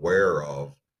more aware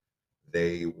of,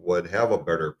 they would have a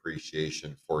better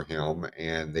appreciation for him,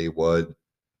 and they would.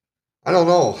 I don't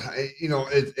know.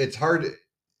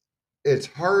 It's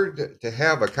hard to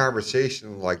have a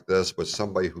conversation like this with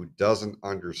somebody who doesn't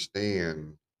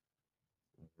understand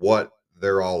what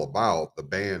they're all about, the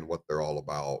band, what they're all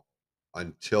about,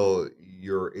 until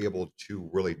you're able to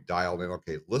really dial in.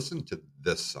 Okay, listen to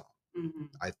this song. Mhm,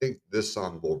 I think this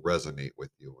song will resonate with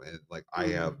you. And like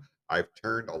mhm. I've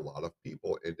turned a lot of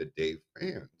people into Dave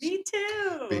fans Me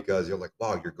too. because you're like,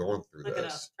 wow, you're going through Look at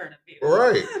us this. turning people.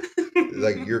 Right.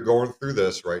 Like you're going through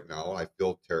this right now. I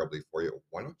feel terribly for you.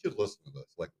 Why don't you listen to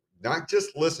this? Like not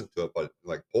just listen to it, but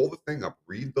like pull the thing up,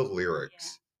 read the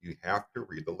lyrics. You have to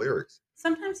read the lyrics.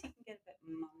 Sometimes he can get a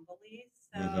bit mumbly,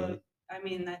 Hmm. so I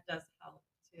mean that does help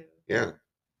too. Yeah.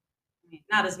 I mean,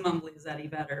 not as mumbly as Eddie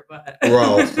Vedder, but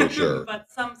Well, for sure.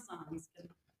 but some songs can.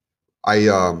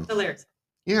 The lyrics.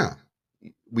 Yeah,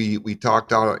 we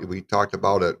talked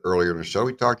about it earlier in the show.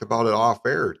 We talked about it off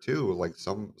air too. Like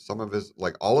some of his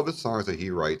like all of his songs that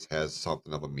he writes has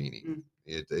something of a meaning.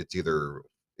 Mm. It's either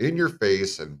in your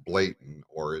face and blatant,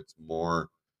 or it's more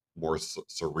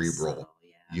cerebral. Subtle,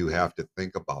 yeah. You have to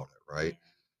think about it, right?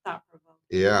 Thought provoking.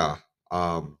 Yeah.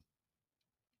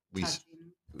 We s-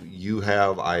 Touching. you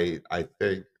have I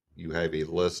think you have a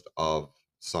list of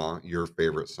your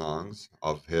favorite songs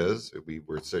of his. We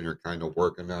were sitting here kind of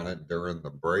working on it during the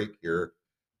break here.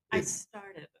 I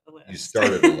started a list. You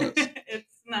started a list.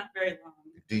 It's not very long.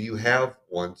 Do you have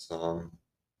one song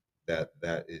that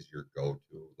is your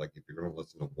go-to? Like if you're going to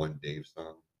listen to one Dave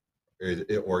song,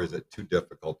 or is it too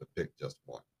difficult to pick just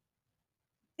one?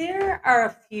 There are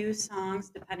a few songs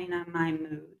depending on my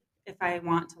mood if I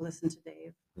want to listen to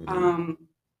Dave. Mhm.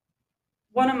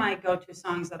 One of my go-to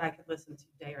songs that I could listen to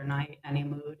day or night, any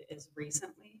mood, is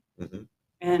Recently. Mhm.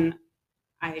 And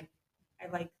I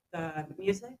like the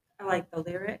music. I like the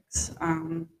lyrics.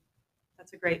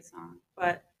 That's a great song.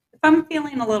 But if I'm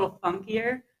feeling a little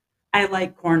funkier, I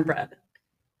like Cornbread.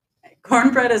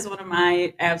 Cornbread is one of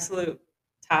my absolute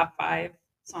top 5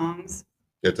 songs.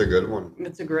 It's a good one.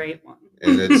 It's a great one.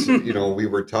 And it's, we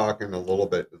were talking a little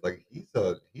bit like he's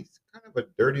kind of a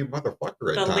dirty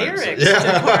motherfucker at The times. lyrics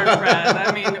to Cornbread.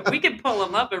 I mean, we could pull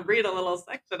them up and read a little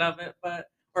section of it,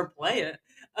 or play it.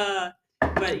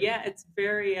 But yeah, it's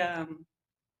very. I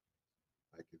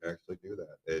can actually do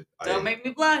that. Don't make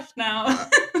me blush now.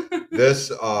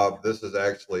 This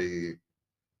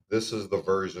is the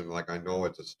version. Like I know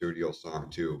it's a studio song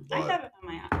too, I but have it on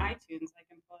my iTunes. I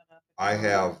can pull it up. I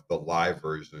have the live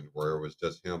version where it was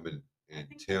just him and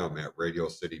think Tim at Radio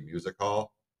City Music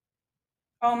Hall.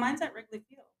 Oh, mine's at Wrigley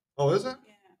Field. Oh, is it?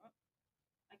 Yeah.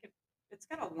 It's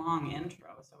got a long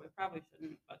intro, so we probably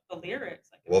shouldn't. But the lyrics.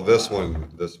 Well, this one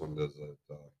does it.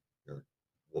 Here,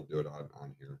 we'll do it on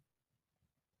here.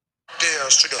 Yeah,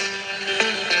 straight up.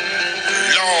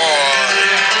 Lord.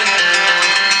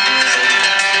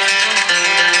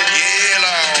 Yeah,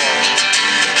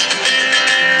 Lord.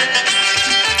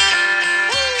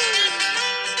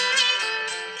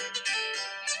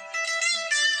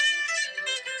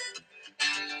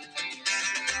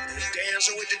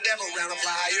 Dancing with the devil around a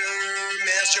fire.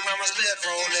 Mess your mama's lip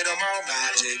for a little more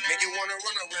magic. Make you wanna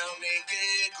run around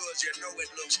naked, cause you know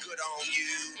it looks good on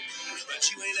you. But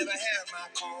you ain't never had my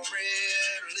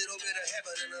cornbread. A little bit of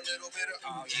heaven and a little bit of,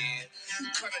 oh yeah.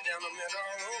 Cut it down the middle,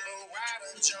 roll right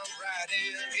and jump right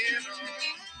in, you know.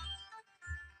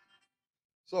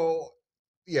 So,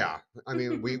 yeah, I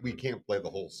mean, we can't play the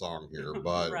whole song here,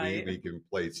 but Right. we can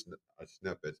play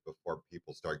snippets before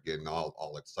people start getting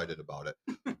all excited about it.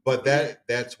 But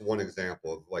that's one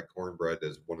example of like Cornbread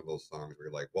is one of those songs where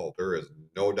you're like, well, there is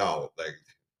no doubt like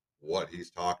what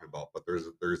he's talking about. But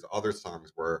there's other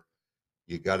songs where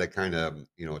you got to kind of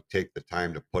take the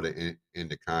time to put it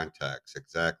into context.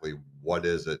 Exactly what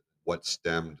is it? What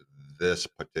stemmed this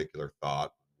particular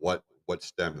thought? What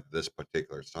stemmed this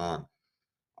particular song?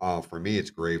 For me, it's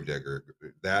Gravedigger.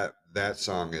 That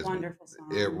song is Wonderful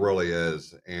song. It really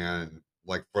is. And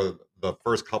like for the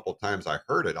first couple times I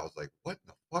heard it, I was like, "What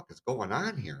the fuck is going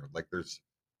on here?" Like there's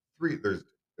there's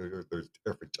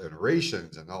different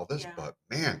generations and all this, Yeah. but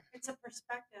man, It's a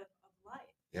perspective of life.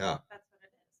 yeah, That's what it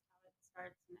is. How it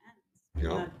starts and ends.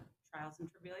 Yeah. The trials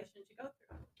and tribulations you go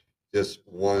through.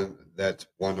 that's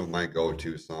one of my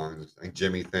go-to songs. And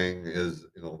Jimmy Thing is,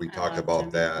 we I talked love about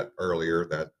Jimmy that Thing. earlier.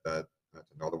 That's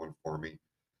another one for me.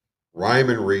 Rhyme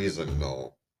and Reason,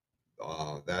 though.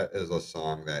 That is a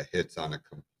song that hits on a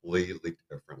completely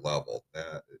different level.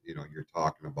 That you're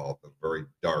talking about the very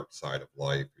dark side of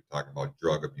life. You're talking about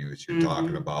drug abuse. You're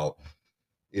talking Mhm. about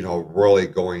really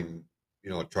going,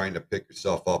 trying to pick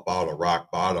yourself up out of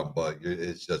rock bottom, but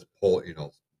it's just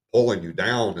pulling you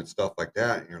down and stuff like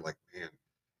that. And you're like, man,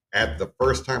 at the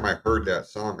first time I heard that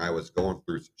song, I was going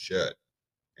through some shit,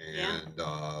 Yeah. and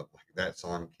like that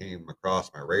song came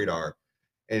across my radar.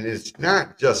 And it's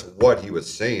not just what he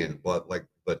was saying, but like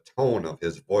the tone of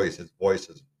his voice. His voice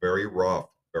is very rough,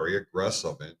 very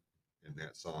aggressive in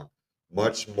that song.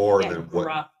 Much more Yeah, than what,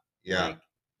 gruff. yeah, Like,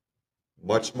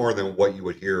 much more than what you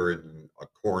would hear in a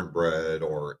Cornbread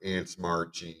or Ants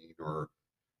Marching or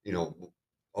you know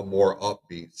a more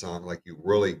upbeat song. Like you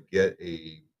really get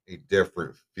a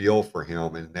different feel for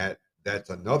him, and that's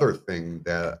another thing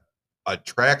that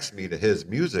attracts me to his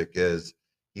music is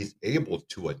he's able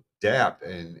to adapt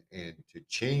and to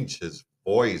change his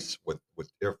voice with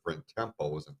different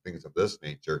tempos and things of this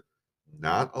nature.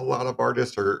 Not a lot of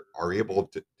artists are able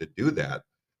to do that.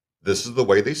 This is the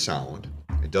way they sound.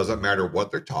 It doesn't matter what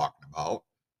they're talking about.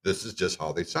 This is just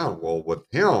how they sound. Well, with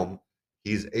him,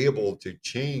 he's able to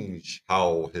change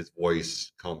how his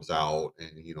voice comes out,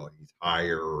 and he's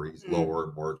higher or he's Mm.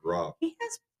 lower, more gruff. he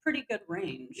has pretty good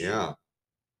range. Yeah,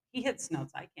 He hits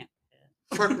notes I can't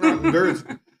hit. fuck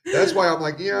nothing. That's why I'm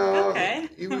like, yeah, Okay.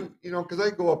 because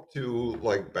I go up to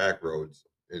like back roads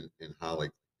in Holly,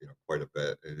 quite a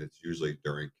bit, and it's usually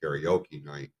during karaoke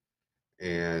night.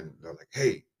 and they're like,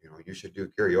 "Hey, you should do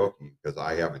karaoke," because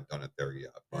I haven't done it there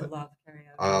yet. I But love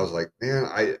karaoke. I was like, man,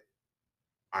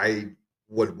 I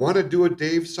would want to do a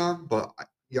Dave song, but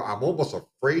I'm almost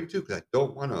afraid to because I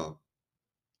don't want to,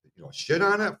 shit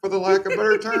on it for the lack of a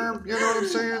better term. You know what I'm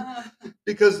saying?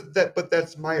 Because but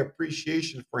that's my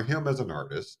appreciation for him as an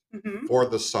artist Mhm. for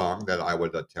the song that I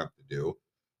would attempt to do.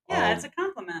 Yeah, it's a Um,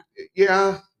 compliment.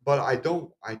 yeah, but I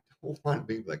don't want to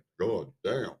be like, God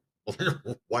damn,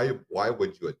 why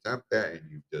would you attempt that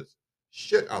and you just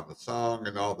shit on the song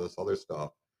and all this other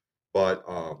stuff? But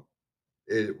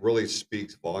it really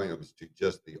speaks volumes to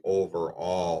just the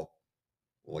overall,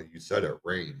 like you said, it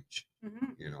range,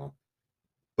 Mhm. you know.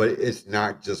 But it's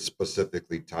not just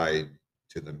specifically tied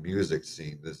to the music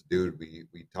scene. This dude, we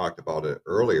talked about it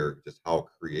earlier, just how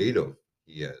creative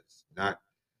he is. Not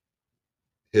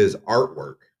his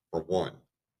artwork for one.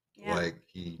 Yeah. Like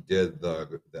he did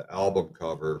the album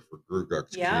cover for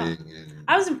Grugux Yeah. King, and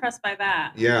I was impressed by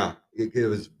that. yeah, it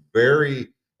was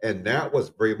very, and that was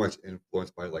very much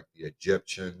influenced by like the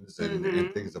Egyptians and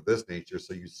Mhm. things of this nature.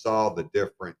 So you saw the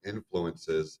different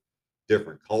influences,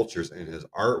 different cultures in his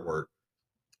artwork.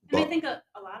 And I But think a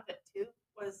lot of it too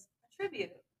was a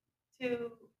tribute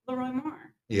to Leroy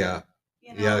Moore. yeah,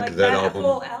 You know, yeah, like because that that album.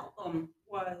 whole album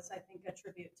was, I think, a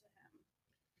tribute to him.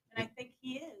 And I think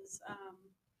he is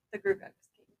the Grugux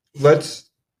King.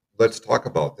 Let's talk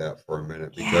about that for a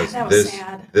minute Yeah, because that was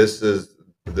sad. this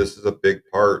is a big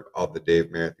part of the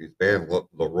Dave Matthews Band.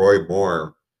 Leroy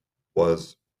Moore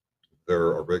was their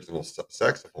original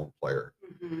saxophone player.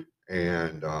 Mhm.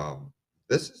 And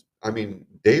this is, I mean,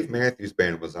 Dave Matthews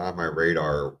Band was on my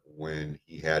radar when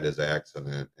he had his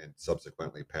accident and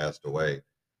subsequently passed away.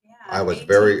 Yeah, I was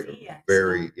ATV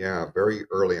accident. very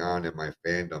early on in my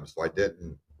fandom, so I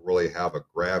didn't really have a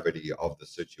gravity of the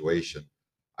situation.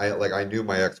 I knew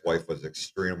my ex-wife was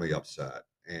extremely upset,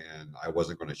 and I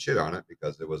wasn't going to shit on it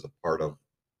because it was a part of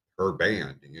her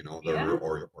band, Yeah.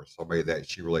 or somebody that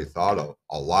she really thought of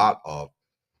a lot of.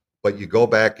 But you go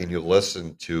back and you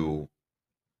listen to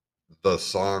the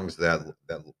songs that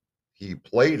he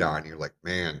played on, you're like,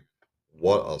 man,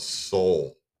 what a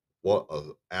soul, what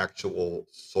a actual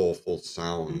soulful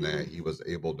sound that Mhm. he was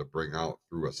able to bring out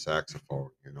through a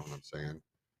saxophone. You know what I'm saying?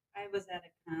 I was at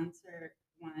a concert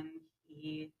when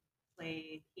he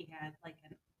played, he had like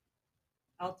an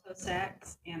alto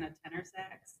sax and a tenor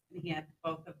sax, and he had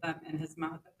both of them in his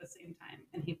mouth at the same time,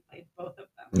 and he played both of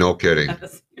them No kidding. at the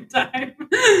same time.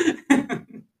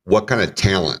 What kind of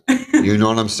talent? You know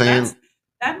what I'm saying?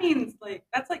 That means like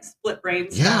that's like split brain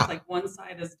Yeah. stuff. Like one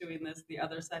side is doing this, the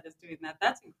other side is doing that.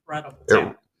 That's incredible It-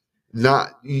 talent.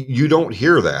 Not you don't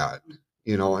hear that,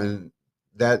 and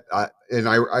that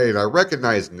I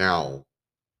recognize now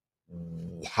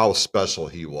how special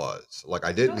he was. Like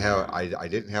I didn't Oh, have yeah. I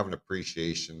didn't have an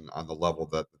appreciation on the level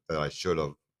that I should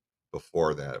have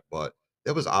before that, but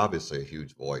there was obviously a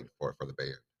huge void for the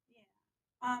band.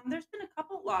 Yeah. There's been a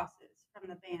couple losses from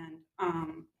the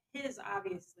band. His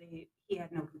obviously he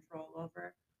had no control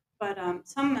over, but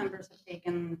some members have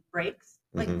taken breaks.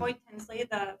 Like Mhm. Boyd Tinsley,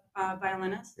 the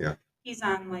violinist, Yeah. he's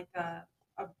on like a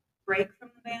break from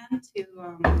the band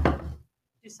to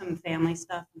do some family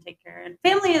stuff and take care. And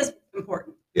family is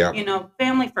important. Yeah. You know,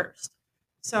 family first.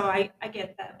 So I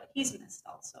get that, but he's missed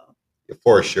also.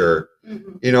 For sure.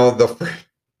 Mhm.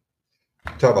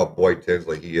 Talk about Boyd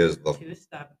Tinsley, he is the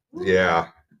Two-step.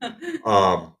 yeah.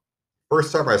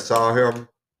 First time I saw him,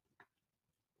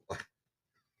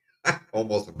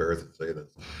 almost embarrassed to say this.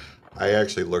 I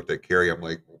actually looked at Carrie. I'm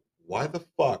like, why the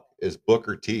fuck is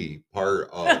Booker T part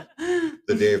of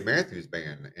the Dave Matthews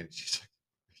Band? And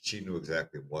she knew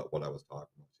exactly what I was talking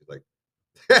about. She's like,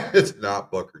 that is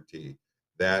not Booker T.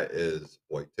 That is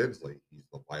Boyd Tinsley. He's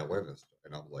the violinist.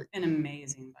 And I'm like, An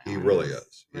amazing violinist. he really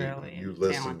is. Really You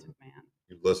talented man.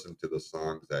 You listen to the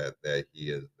songs that he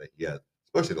has,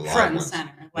 especially the live Front and ones.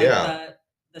 center. Like Yeah.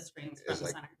 the strings front It's and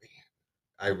like, center. man,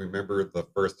 I remember the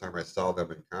first time I saw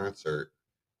them in concert,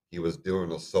 he was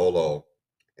doing a solo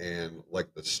and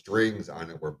like the strings on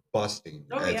it were busting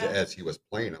Oh, yeah. as he was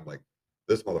playing. I'm like,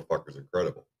 this motherfucker's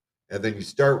incredible. And then you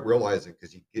start realizing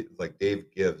because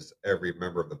Dave gives every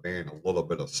member of the band a little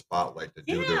bit of spotlight to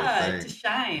do their Yeah, thing. to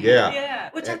shine. Yeah. Yeah,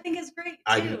 which I And think is great too.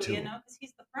 I do too. You know, because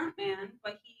he's the front man,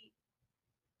 but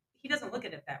he doesn't look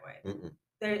at it that way. Mm-mm.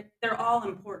 They're all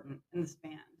important in this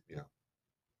band. Yeah,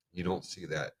 you don't see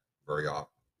that very often.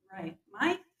 Right.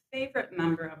 My favorite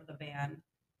member of the band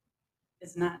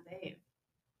is not Dave.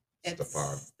 It's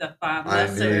Stefan I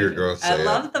knew you were Lesser. going to I say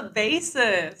love the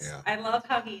bassist. Yeah. I love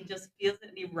how he just feels it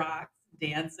and he rocks,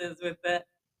 dances with it.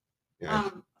 Yeah.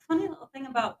 Funny little thing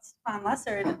about Stefan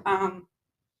Lesser,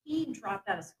 he dropped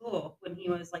out of school when he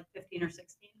was like 15 or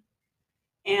 16.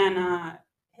 And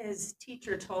his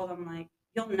teacher told him, like,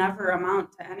 you'll never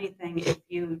amount to anything if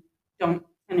you don't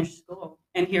finish school.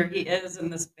 And here he is in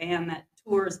this band that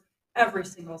tours every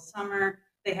single summer.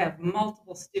 They have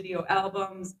multiple studio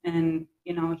albums, and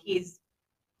he's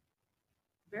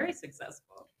very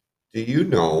successful. Do you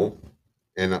know?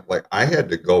 And like, I had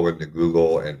to go into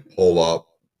Google and pull up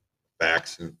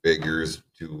facts and figures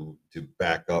to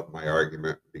back up my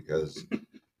argument, because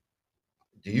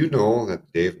do you know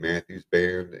that Dave Matthews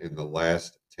Band in the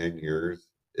last 10 years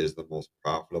is the most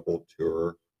profitable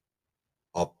tour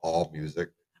of all music?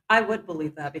 I would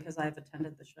believe that because I've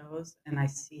attended the shows and I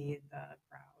see the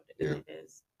crowd, and Yeah. it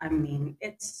is, I mean,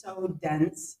 it's so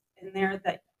dense in there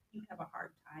that you have a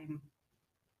hard time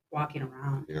walking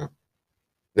around. Yeah.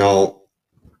 Now,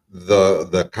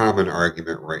 the common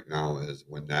argument right now is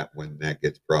when that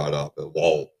gets brought up,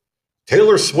 well,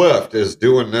 Taylor Swift is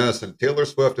doing this and Taylor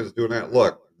Swift is doing that.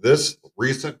 Look, this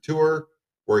recent tour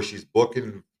where she's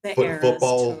booking The Eras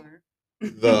football, tour.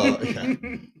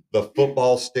 the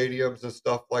football stadiums and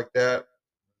stuff like that,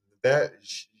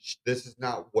 this is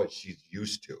not what she's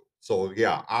used to. So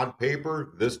yeah, on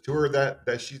paper, this tour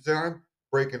that she's on,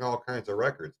 breaking all kinds of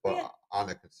records, but Yeah. on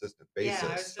a consistent basis. Yeah,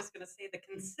 I was just going to say the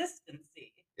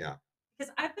consistency. Yeah.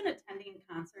 Because I've been attending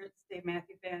concerts, Dave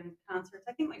Matthews Band concerts.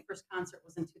 I think my first concert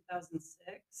was in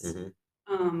 2006. Mhm.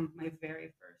 My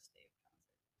very first Dave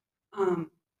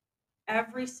concert.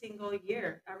 Every single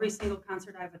year, every single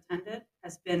concert I've attended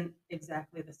has been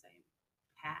exactly the same.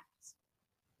 Packed.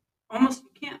 Almost you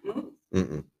can't move.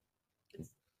 Mm-mm. It's,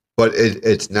 But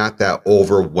it's not that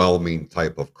overwhelming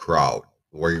type of crowd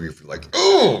where you feel like,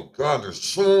 oh God, there's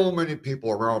so many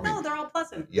people around me. no, they're all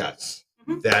pleasant. Yes,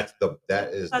 Mhm. that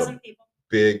is Pleasant the people.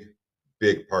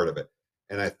 big part of it.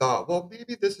 And I thought, well,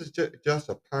 maybe this is just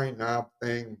a Pine Knob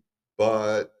thing,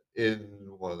 but in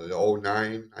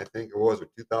 09, I think it was, or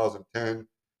 2010,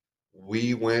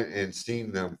 we went and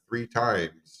seen them 3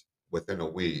 times within a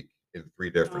week in 3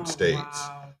 different Oh, states.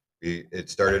 wow. It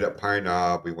started at Pine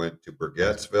Knob. We went to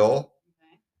Burgettsville,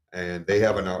 Okay. and they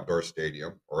have an outdoor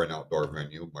stadium or an outdoor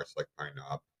venue, much like Pine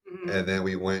Knob. Mhm. And then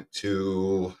we went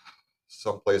to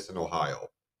someplace in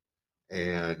Ohio,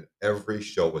 and every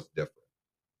show was different.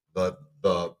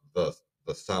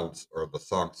 The sounds or the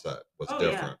song set was Oh,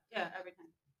 different, yeah, every time.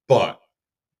 but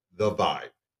the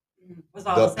vibe, Was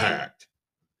all the the same. packed.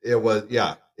 It was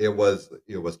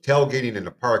tailgating in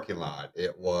the parking lot.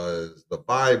 It was the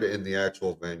vibe in the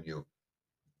actual venue.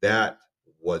 That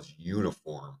was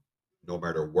uniform, no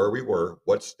matter where we were,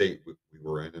 what state we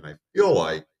were in. And I feel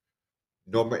like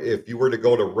if you were to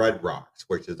go to Red Rocks,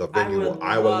 which is a venue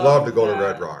I would love to go to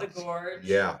Red The Rocks. Gorge.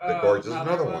 Yeah, the Gorge is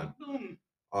another another one. Boom.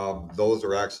 Those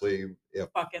are actually,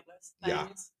 Bucket list Yeah.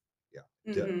 things.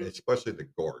 yeah, especially the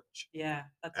Gorge. Yeah,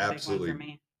 that's a Absolutely big one for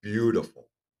me.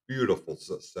 beautiful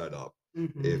setup.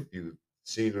 Mhm. If you've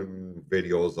seen them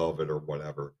videos of it or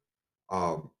whatever.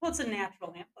 Well, it's a natural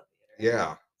amphitheater.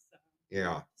 Yeah, So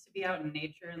yeah. just to be out in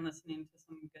nature and listening to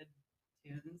some good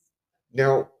tunes.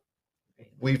 Now,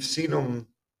 Great. we've seen him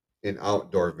in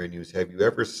outdoor venues. Have you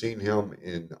ever seen him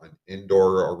in an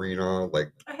indoor arena?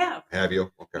 Like, I have. have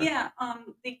you? Okay. Yeah.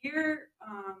 The year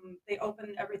they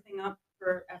opened everything up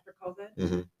for after COVID,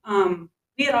 Mhm.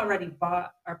 we had already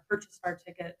bought or purchased our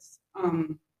tickets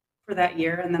for that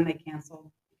year, and then they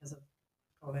canceled because of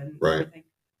COVID and Right. everything.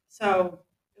 So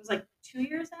it was like 2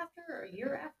 years after or a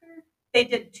year after they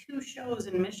did 2 shows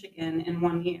in Michigan in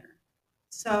 1 year.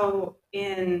 So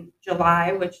in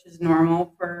July, which is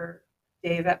normal for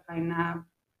Dave at Pine Knob,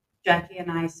 Jackie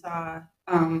and I saw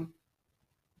them,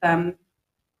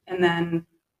 and then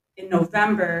in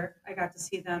November I got to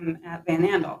see them at Van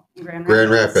Andel in Grand Grand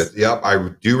Rapids. Rapids. Yep, I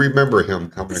do remember him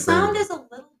coming The to Grand sound Rapids. is a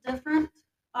little different,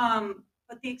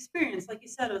 but the experience, like you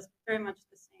said, was very much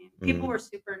the same. People Mhm. were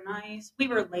super nice. We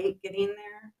were late getting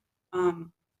there.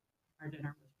 Our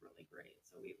dinner was really great,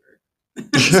 so we were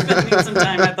spending some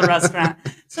time at the restaurant.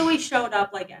 So we showed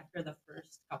up like after the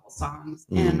first couple songs,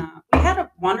 and we had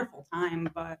a wonderful time.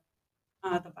 But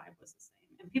the vibe was the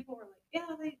same, and people were like,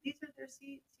 "Yeah, these are their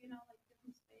seats, like give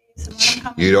them space and let them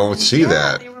come You in." don't And see yeah,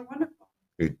 that. They were wonderful.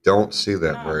 You don't see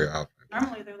that No. very often.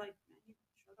 Normally, they're like, "You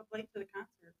showed up late to the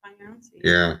concert, find your own seat."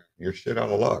 Yeah, you're shit out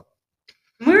of luck.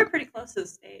 And we were pretty close to the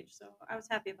stage, so I was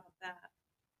happy about that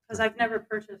because I've never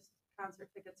purchased concert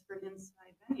tickets for an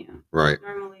inside venue. Right.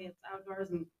 Normally, it's outdoors,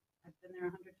 and I've been there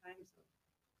 100 times, so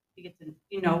you get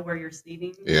to where your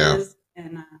seating Yeah. is.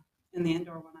 And in the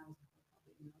indoor one, I was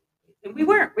probably and we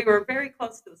weren't. We were very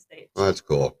close to the stage. Well, that's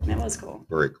cool. It was cool.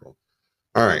 Very cool.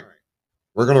 All right.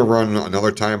 We're going to run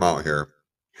another timeout here.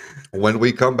 When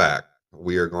we come back,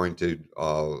 we are going to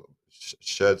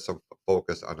shed some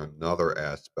focus on another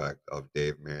aspect of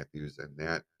Dave Matthews, and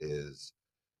that is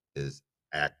his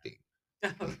acting.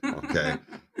 Okay.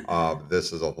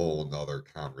 This is a whole nother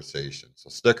conversation. So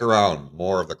stick around.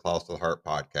 More of the Close to the Heart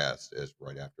podcast is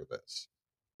right after this.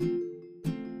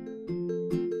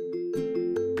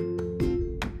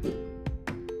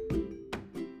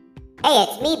 Hey,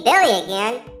 it's me, Billy,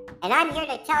 again, and I'm here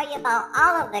to tell you about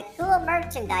all of the cool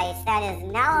merchandise that is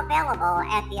now available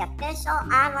at the official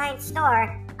online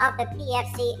store of the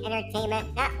PFC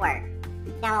Entertainment Network.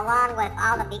 Now, along with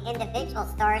all of the individual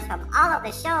stores from all of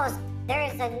the shows, there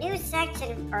is a new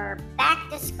section for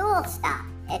back-to-school stuff.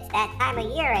 It's that time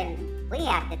of year, and we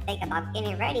have to think about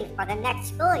getting ready for the next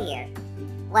school year.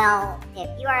 Well, if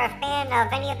you are a fan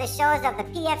of any of the shows of the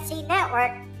PFC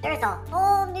Network, there's a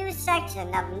whole new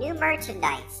section of new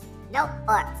merchandise,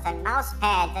 notebooks and mouse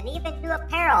pads, and even new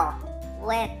apparel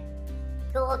with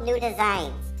cool new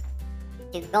designs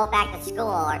to go back to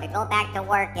school or to go back to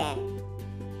work in.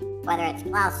 Whether it's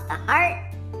Close to the Heart,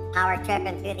 Power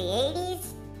Tripping Through the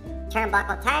 80s,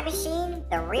 Turnbuckle Time Machine,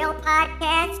 The Real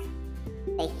Podcast,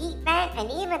 The Heat Vent, and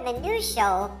even the new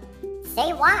show,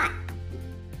 Say What.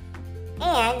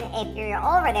 And if you're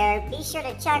over there, be sure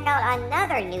to check out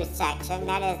another new section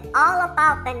that is all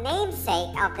about the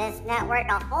namesake of this network,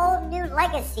 a whole new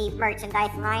legacy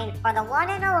merchandise line for the one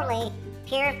and only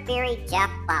Pure Fury Jeff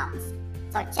Bounce.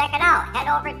 So check it out. Head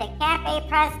over to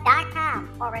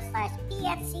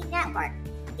cafepress.com/PFC Network,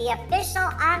 the official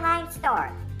online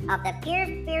store of the Pure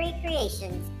Fury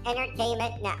Creations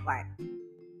Entertainment Network.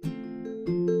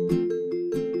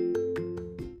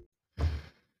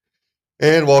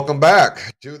 And welcome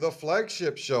back to the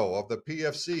flagship show of the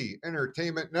PFC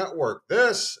Entertainment Network.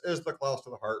 This is the Close to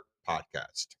the Heart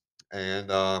podcast. And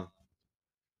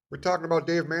we're talking about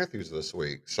Dave Matthews this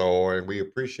week. And we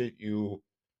appreciate you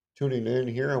tuning in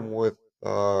here. I'm with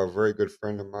a very good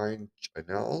friend of mine,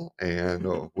 Gennelle,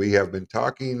 and we have been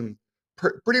talking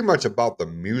pretty much about the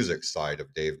music side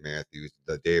of Dave Matthews,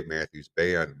 the Dave Matthews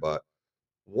Band. But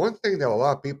one thing that a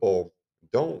lot of people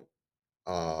don't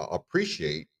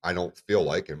appreciate, I don't feel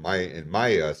like, in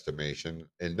my estimation,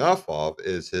 enough of,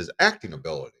 is his acting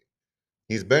ability.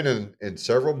 He's been in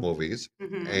several movies,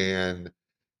 and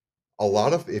a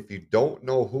lot of, if you don't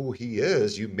know who he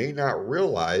is, you may not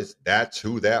realize that's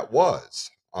who that was,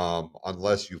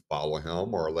 unless you follow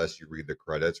him or unless you read the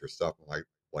credits or something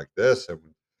like this. And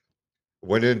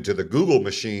went into the Google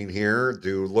machine here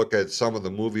to look at some of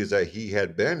the movies that he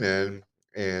had been in,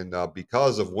 and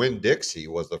because of Winn-Dixie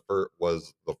was the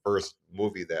first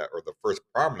movie that, or the first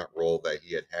prominent role that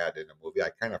he had in a movie.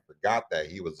 I kind of forgot that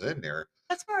he was in there.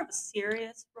 That's more of a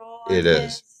serious role. It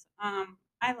is. His.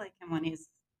 I like him when he's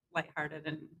lighthearted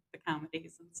in the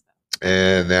comedies and stuff.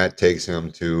 And that takes him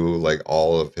to like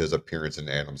all of his appearance in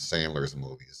Adam Sandler's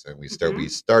movies. And we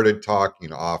started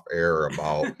talking off air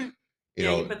about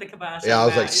you put the kibosh. Yeah, I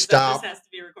was that. like, stop. This has to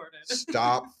be recorded.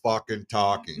 Stop fucking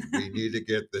talking. We need to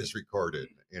get this recorded.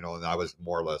 And I was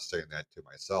more or less saying that to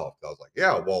myself. I was like,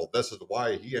 yeah, well, this is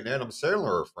why he and Adam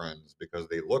Sandler are friends, because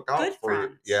they look out good for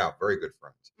friends. Yeah, very good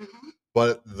friends.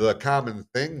 But the common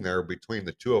thing there between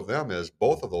the two of them is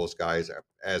both of those guys,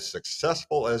 as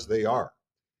successful as they are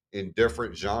in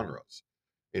different genres.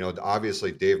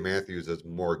 Obviously Dave Matthews is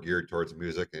more geared towards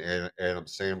music and Adam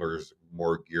Sandler's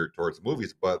more geared towards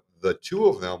movies, but the two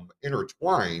of them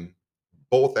intertwine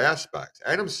both aspects.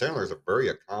 Adam Sandler is a very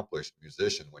accomplished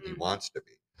musician when he wants to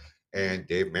be. And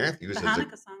Dave Matthews the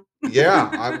Hanukkah song. Yeah,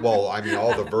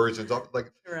 all the versions of, like,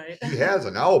 right. He has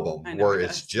an album where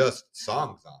it's does. just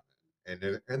songs on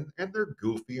it. And they're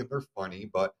goofy and they're funny,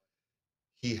 but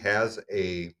he has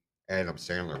a Adam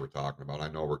Sandler we're talking about. I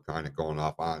know we're kind of going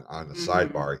off on the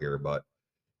sidebar here, but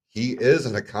he is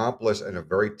an accomplished and a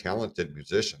very talented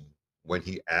musician when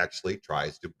he actually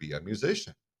tries to be a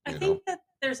musician. I think that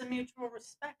there's a mutual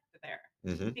respect there,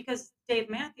 because Dave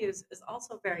Matthews is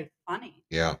also very funny.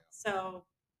 Yeah. So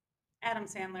Adam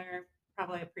Sandler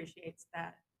probably appreciates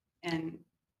that, and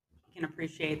can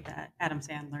appreciate that Adam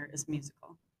Sandler is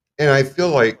musical. And I feel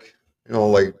like,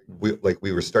 like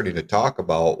we were starting to talk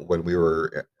about when we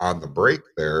were on the break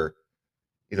there,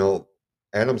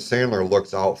 Adam Sandler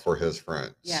looks out for his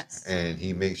friends. Yes. And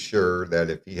he makes sure that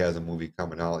if he has a movie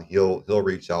coming out, he'll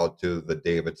reach out to the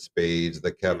David Spades,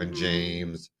 the Kevin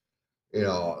James,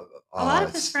 a lot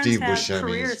of his Steve friends have Buscemi's.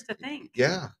 careers to thank.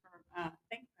 Yeah.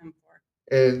 Thank them for.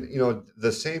 And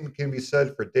the same can be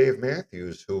said for Dave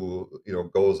Matthews, who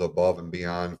goes above and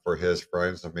beyond for his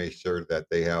friends to make sure that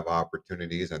they have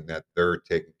opportunities and that they're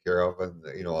taken care of. And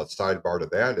a sidebar to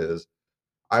that is,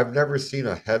 I've never seen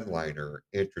a headliner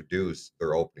introduce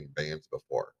their opening bands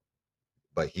before.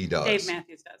 but he does. Dave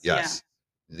Matthews does. Yes.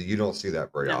 You don't see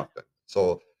that very No. often.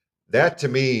 So that to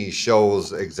me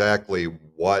shows exactly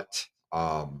what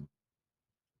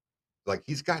like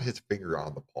he's got his finger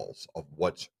on the pulse of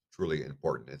what's truly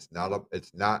important. It's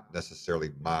not necessarily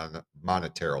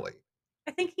monetarily.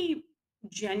 I think he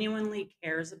genuinely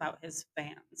cares about his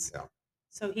fans. Yeah.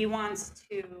 So he wants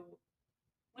to,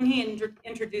 when he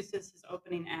introduces his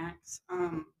opening acts,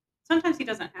 sometimes he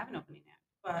doesn't have an opening act,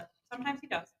 but sometimes he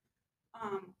does.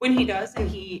 When he does and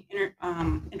he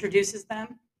introduces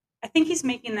them, I think he's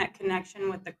making that connection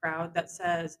with the crowd that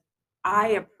says, I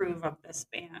approve of this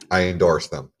band. I endorse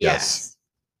them. Yes.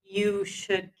 You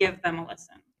should give them a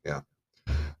listen. Yeah.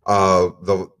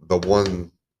 The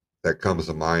one that comes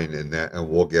to mind in that, and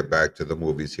we'll get back to the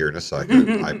movies here in a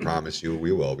second. I promise you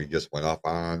we will. We just went off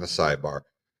on the sidebar.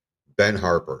 Ben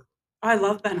Harper. I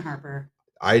love Ben Harper.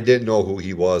 I didn't know who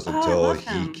he was I until love he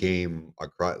him. came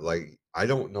across. Like, I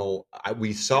don't know.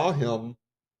 We saw him,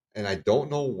 and I don't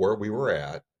know where we were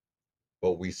at,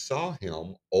 but we saw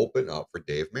him open up for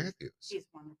Dave Matthews. He's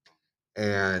wonderful.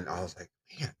 And I was like,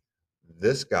 man,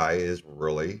 this guy is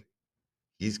really,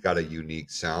 he's got a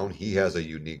unique sound. He has a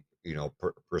unique,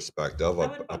 perspective. I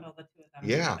would bundle the two of them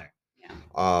Yeah. together. Yeah.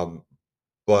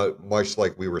 But much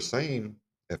like we were saying,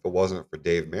 if it wasn't for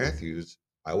Dave Matthews,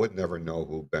 I would never know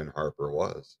who Ben Harper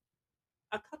was.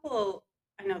 I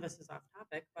know this is off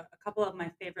topic, but a couple of my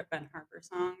favorite Ben Harper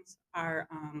songs are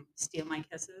Steal My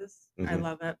Kisses. I Mhm.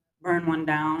 love it. Burn One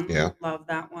Down. Yeah. Love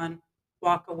that one.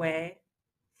 Walk Away.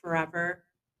 Forever.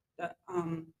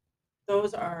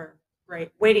 Those are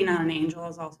great. Waiting on an Angel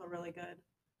is also really good.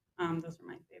 Those are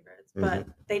my favorites. But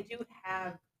they do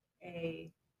have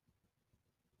a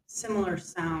similar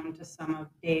sound to some of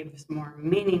Dave's more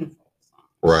meaningful songs.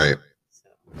 Right. So.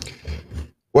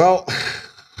 Well,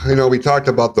 we talked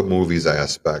about the movies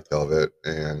aspect of it,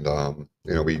 and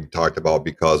we talked about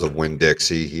because of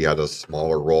Winn-Dixie, he had a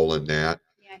smaller role in that.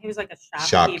 Yeah, he was like a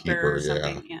shopkeeper or yeah.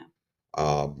 something. Yeah.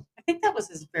 I think that was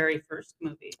his very first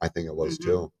movie. I think it was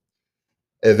too.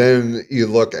 And then you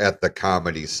look at the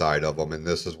comedy side of him, and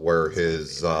this is where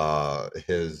his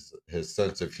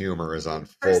sense of humor is on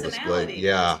full display.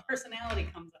 Yeah, his personality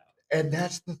comes out. And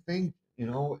that's the thing,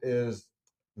 is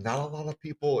not a lot of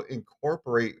people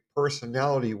incorporate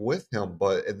personality with him,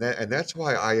 and that's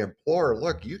why I implore,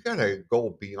 look, you gotta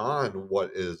go beyond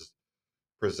what is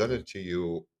presented to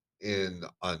you in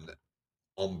an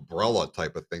umbrella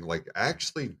type of thing. Like,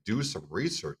 actually do some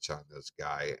research on this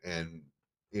guy, and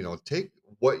take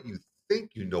what you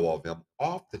think you know of him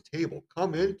off the table.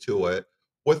 Come into it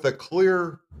with a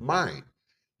clear mind.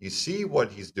 You see what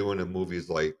he's doing in movies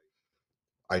like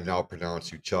I Now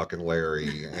Pronounce You Chuck and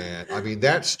Larry, and I mean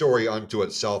that story unto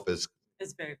itself is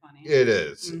It's very funny. It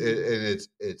is, and it's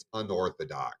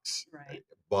unorthodox, Right?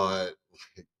 But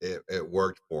it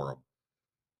worked for him.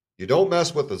 You Don't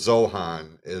Mess with the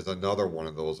Zohan is another one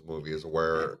of those movies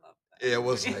where it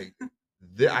was like,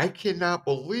 I cannot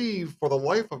believe for the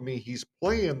life of me he's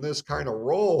playing this kind of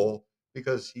role,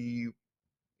 because he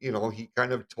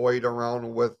kind of toyed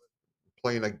around with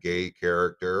playing a gay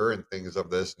character and things of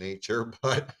this nature.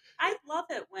 But I love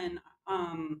it when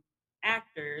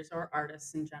actors or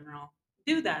artists in general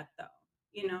do that, though.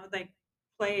 Like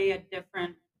play a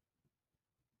different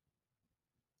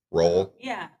role.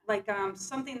 Yeah, like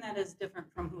something that is different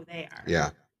from who they are. Yeah.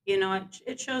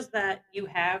 It shows that you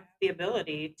have the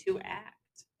ability to act.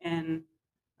 And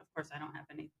of course, I don't have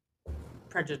any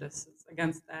prejudices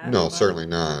against that. No, certainly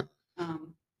not.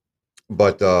 Um,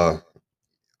 But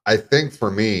I think for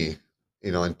me,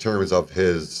 in terms of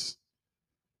his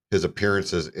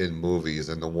appearances in movies,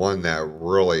 and the one that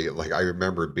really, like, I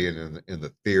remember being in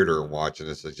the theater and watching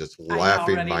this and just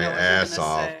laughing my ass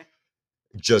off.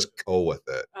 Just go with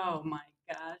it. Oh my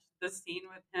gosh, the scene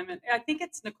with him, and I think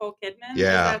it's Nicole Kidman.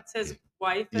 Yeah, that's his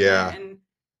wife. Yeah, and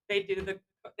they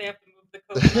have to move the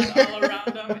coconut all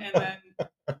around him, and then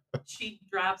she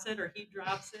drops it or he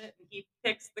drops it, and he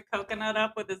picks the coconut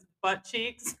up with his butt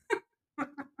cheeks.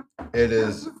 It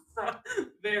is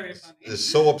very funny. It's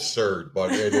so absurd,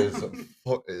 but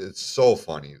it's so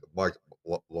funny, like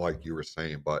you were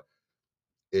saying. But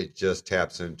it just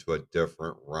taps into a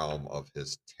different realm of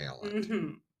his talent,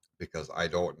 because I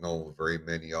don't know very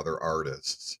many other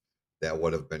artists that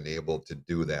would have been able to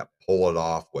do that, pull it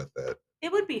off with it.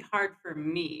 It would be hard for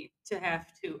me to have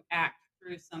to act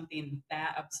through something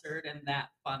that absurd and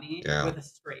that funny with a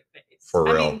straight face. For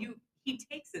real. I mean, he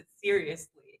takes it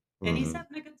seriously, and he's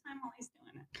having a good time while he's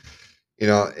doing it.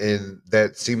 And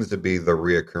that seems to be the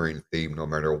reoccurring theme. No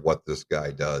matter what this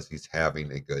guy does, he's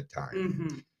having a good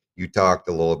time. You talked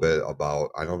a little bit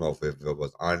about, I don't know if it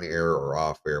was on air or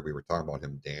off air, we were talking about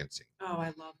him dancing. Oh,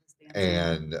 I love his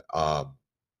dancing. and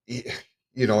he,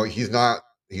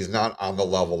 he's not on the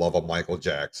level of a Michael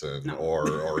Jackson No.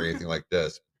 or anything like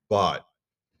this, but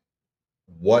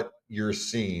what you're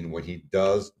seeing when he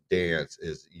does dance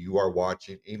is you are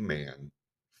watching a man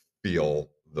feel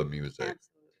the music,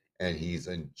 Absolutely. and he's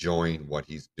enjoying what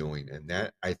he's doing. And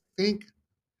that, I think,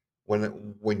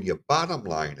 when you bottom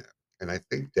line it, and I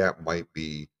think that might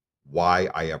be why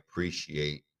I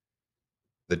appreciate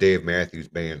the Dave Matthews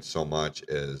Band so much,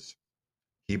 is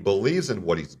he believes in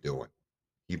what he's doing.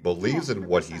 He believes in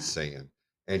what he's 100%. saying,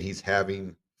 and he's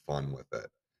having fun with it.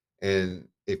 And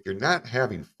if you're not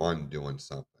having fun doing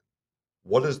something,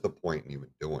 what is the point in even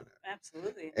doing it?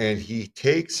 Absolutely. And he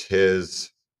takes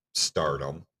his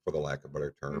stardom, for the lack of a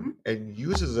better term, Mhm. and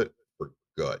uses it for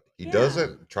good. He Yeah.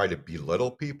 doesn't try to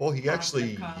belittle people. He Positive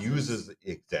actually causes. uses,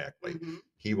 exactly. Mhm.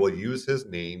 He will use his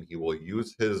name, he will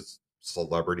use his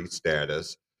celebrity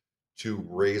status to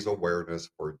raise awareness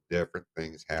for different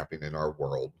things happening in our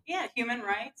world. Yeah, human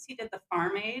rights. He did the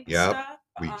Farm Aid Yep. stuff.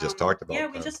 We just talked Yeah,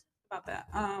 about we that. just talked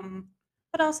about that.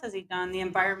 What else has he done? The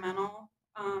environmental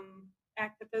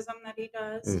activism that he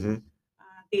does. hmm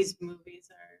These movies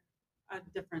are a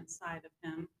different side of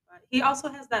him. But he also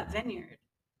has that vineyard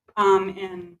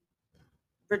in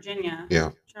Virginia,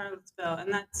 Yeah. Charlottesville,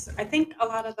 and that's, I think, a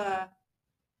lot of the.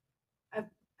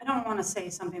 I don't want to say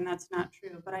something that's not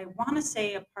true, but I want to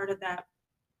say a part of that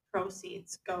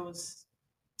proceeds goes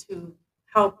to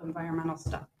help environmental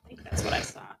stuff. I think that's what I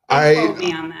saw. Don't quote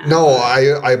me on that. No,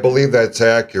 I believe that's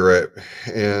accurate,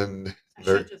 and I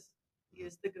there, should just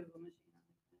use the Google machine.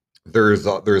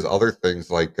 there's other things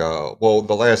like well,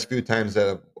 the last few times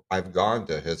that I've gone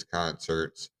to his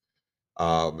concerts,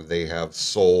 they have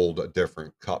sold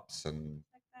different cups and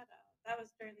Check that out. That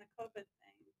was during the COVID thing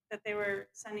that they were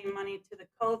sending money to the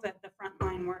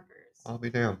frontline workers. I'll be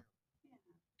damned.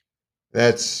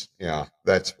 Yeah,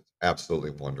 That's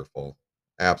absolutely wonderful,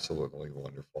 absolutely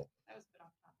wonderful. that was a bit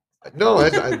off topic. No,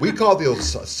 Sorry. we call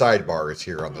those sidebars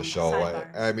here on the show.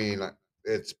 Sidebars. I mean,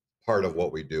 it's part of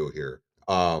what we do here.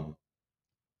 I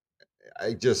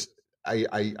just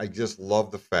I just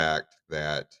love the fact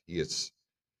that he is,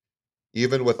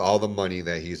 even with all the money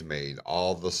that he's made,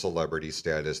 all the celebrity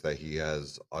status that he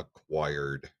has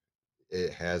acquired,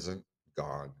 it hasn't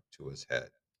gone to his head.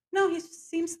 No, he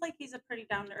seems like he's a pretty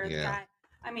down to earth Yeah. guy.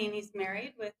 I mean, he's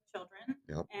married with children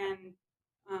Yep. and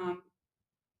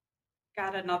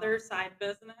got another side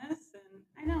business, and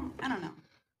I don't know.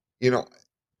 You know,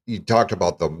 you talked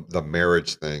about the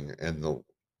marriage thing, and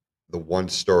the one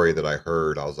story that I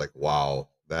heard, I was like, wow,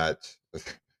 that's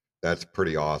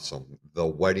pretty awesome. The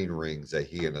wedding rings that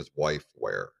he and his wife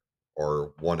wear,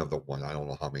 or one, I don't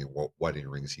know how many wedding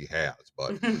rings he has,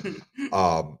 but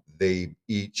they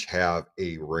each have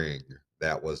a ring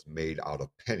that was made out of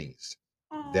pennies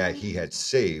that he had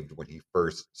saved when he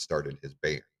first started his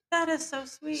band. That is so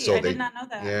sweet. So I they, did not know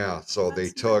that. yeah, so they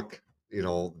That's took,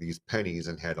 these pennies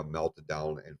and had them melted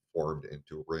down and formed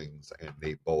into rings, and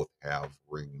they both have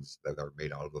rings that are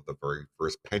made out of the very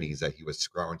first pennies that he was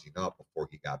scrounging up before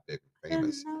he got big and I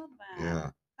didn't famous. know that. Yeah,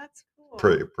 That's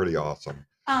cool. pretty awesome.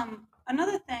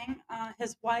 Another thing,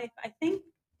 his wife, I think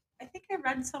I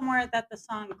read somewhere that the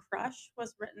song "Crush"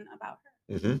 was written about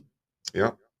her. hmm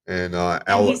Yeah, and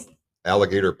And he's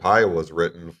Alligator Pie was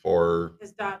written for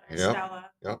his daughter, Yep.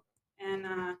 Stella. Yep.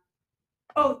 And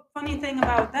funny thing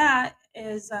about that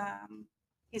is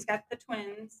he's got the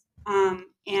twins,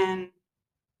 and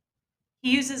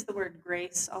he uses the word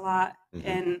grace a lot Mhm.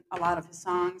 in a lot of his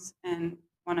songs, and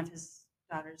one of his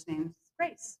daughter's names is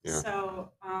Grace. Yeah.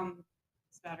 So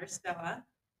his daughter Stella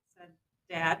said,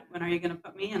 "Dad, when are you going to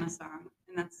put me in a song?"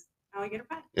 And that's Alligator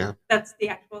Pie. Yeah. That's the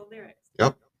actual lyrics.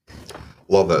 Yep.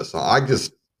 Love that song. I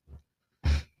just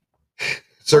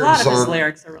A lot of his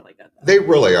lyrics are really good, though. They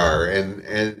really are, and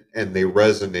they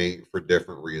resonate for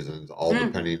different reasons, all Mhm.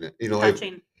 depending.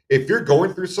 Touching. If you're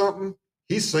going through something,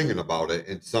 he's singing about it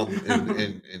in some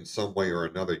in some way or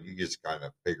another. You just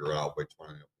gotta figure out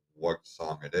what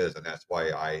song it is, and that's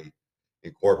why I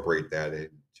incorporate that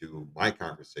into my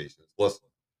conversations. Listen,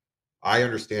 I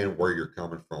understand where you're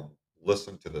coming from.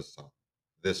 Listen to this song.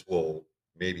 This will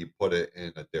maybe put it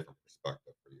in a different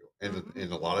perspective for you,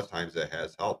 and a lot of times it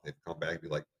has helped. They've come back and be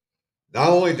like, not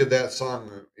only did that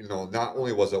song, not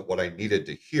only was it what I needed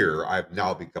to hear, I've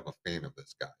now become a fan of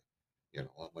this guy. I'm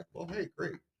like, well, hey,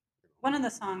 great. One of the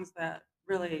songs that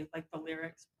really, like, the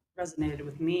lyrics resonated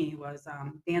with me was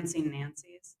Dancing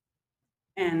Nancy's.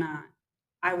 And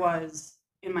I was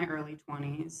in my early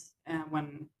 20s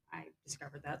when I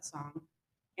discovered that song.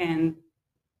 And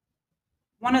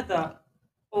one of the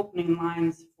opening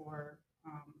lines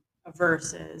of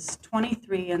verse is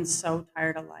 23 and so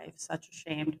tired of life, such a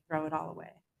shame to throw it all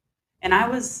away. And I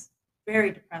was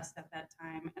very depressed at that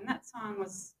time. And that song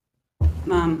was,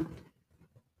 I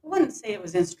wouldn't say it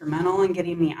was instrumental in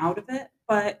getting me out of it,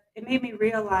 but it made me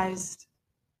realize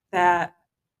that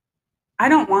I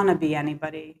don't want to be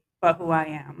anybody but who I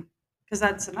am. Because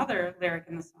that's another lyric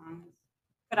in the song.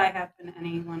 Could I have been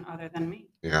anyone other than me?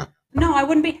 Yeah. No, I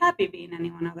wouldn't be happy being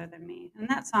anyone other than me. And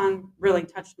that song really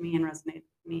touched me and resonated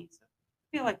with me. So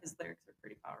I feel like his lyrics are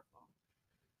pretty powerful.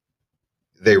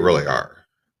 They really are.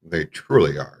 They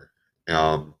truly are.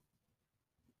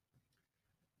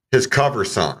 His cover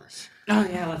songs. Oh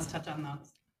yeah, let's touch on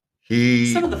those.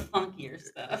 He Some of the funkier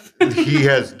stuff. he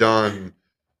has done.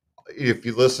 If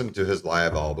you listen to his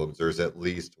live albums, there's at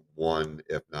least one,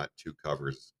 if not two,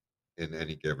 covers in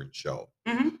any given show.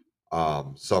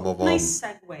 Mm-hmm. Some of them Nice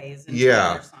segues into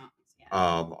yeah. other songs.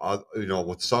 Yeah.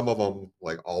 With some of them,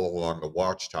 like All Along the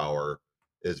Watchtower,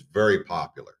 is very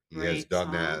popular. He has Great done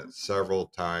song. that several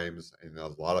times, and a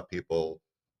lot of people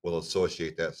will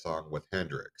associate that song with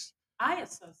Hendrix. I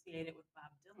associate it with Bob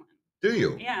Dylan. Do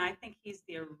you? Yeah, I think he's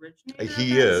the originator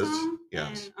He of that is, song.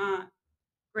 yes. And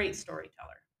great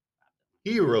storyteller.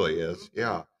 He really is.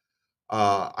 Yeah.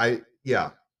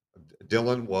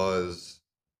 Dylan was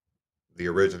the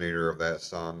originator of that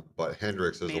song, but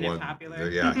Hendrix is Made the it one. popular.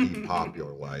 Yeah, he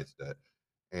popularized it,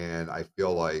 and I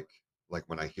feel like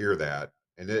when I hear that,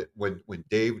 and when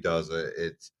Dave does it,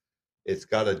 it's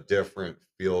got a different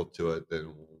feel to it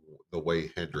than the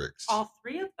way Hendrix. All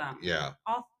three of them. Yeah,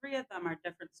 All three of them are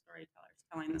different storytellers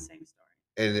telling the same story.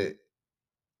 and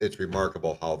it's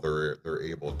remarkable how they're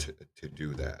able to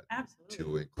do that. Absolutely.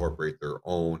 To incorporate their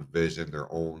own vision,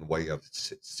 their own way of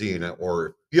seeing it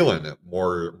or feeling it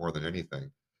more than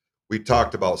anything. We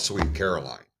talked about Sweet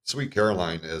Caroline. Sweet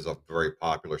Caroline is a very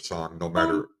popular song, no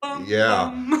matter.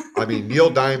 I mean,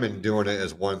 Neil Diamond doing it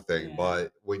is one thing, Yeah.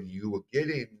 but when you get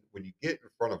in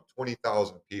front of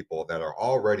 20,000 people that are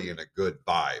already in a good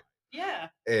vibe, Yeah.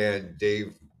 and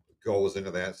Dave goes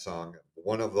into that song,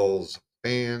 one of those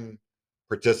fan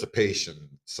participation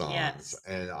songs, Yes.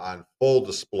 and on full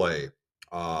display.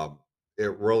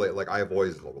 It really, like, I've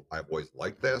always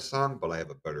liked that song, but I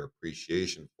have a better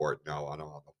appreciation for it now. On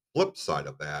the flip side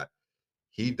of that,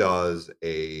 he does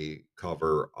a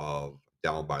cover of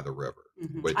Down by the River,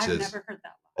 Mhm. which I've is never heard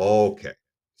that one. okay.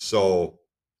 So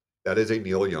that is a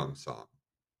Neil Young song,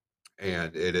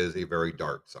 and it is a very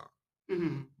dark song.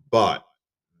 Mhm. But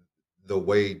the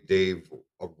way Dave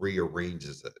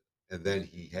rearranges it, and then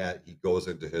he goes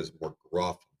into his more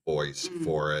gruff voice Mm.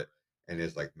 for it, and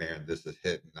it's like, man, this is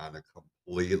hitting on a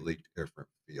completely different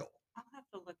feel. I'll have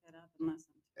to look it up and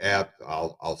listen to it.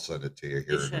 I'll send it to you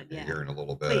You should, yeah. here in a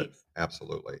little bit. Please.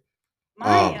 Absolutely.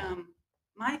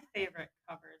 My favorite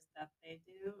covers that they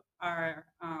do are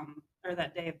or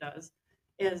that Dave does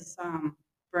is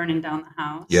Burning Down the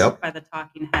House Yep. by the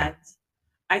Talking Heads.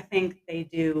 I think they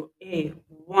do a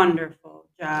wonderful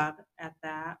job at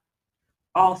that.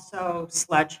 Also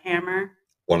Sledgehammer.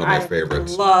 One of my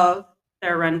favorites. Love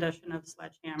their rendition of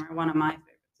Sledgehammer. One of my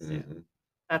favorites too. Mhm.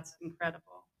 That's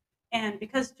incredible. And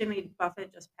because Jimmy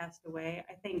Buffett just passed away,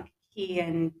 I think he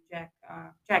and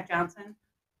Jack Johnson,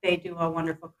 they do a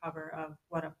wonderful cover of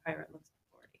What a Pirate Looks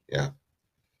Like 40. Yeah.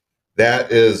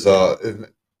 That is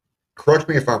correct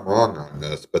me if I'm wrong on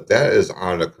this, but that is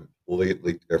on a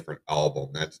completely different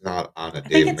album. That's not on a I think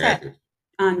Dave it's Matthews.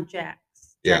 on Jack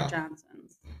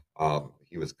Johnson's.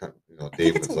 He was kind of, I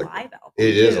Dave think it's was a like, live album.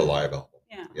 it is a too. live album.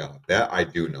 Yeah. Yeah, that I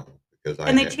do know because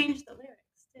And they changed the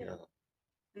lyrics too. Yeah.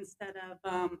 Instead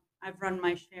of I've run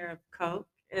my share of coke,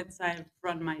 it's I've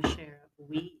run my share of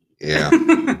weed. Yeah.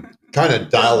 Kind of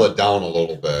dial it down a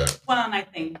little bit. Well, and I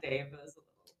think Dave is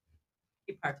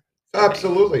he partakes.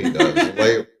 Absolutely, he does.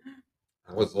 Like,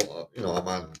 I was, I'm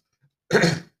on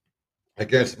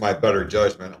against my better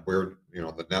judgment.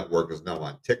 The network is now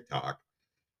on TikTok,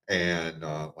 and it's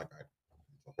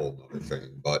a whole other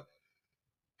thing. But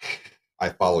I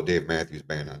follow Dave Matthews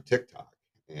Band on TikTok,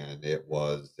 and it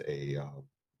was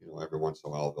every once in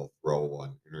a while they'll throw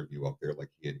an interview up there like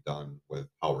he had done with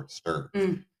Howard Stern.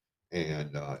 Mm.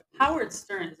 And Howard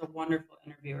Stern is a wonderful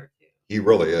interviewer too. He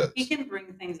really is. He can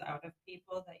bring things out of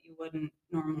people that you wouldn't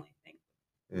normally think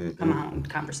Mhm. come out in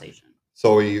conversation.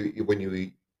 So when you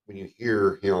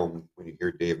hear him, when you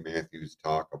hear Dave Matthews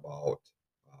talk about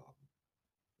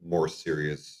more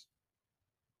serious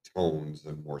tones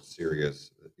and more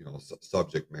serious,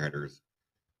 subject matters,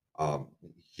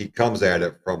 he comes at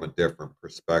it from a different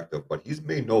perspective. But he's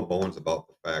made no bones about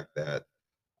the fact that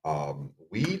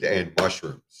weed and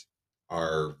mushrooms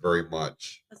are very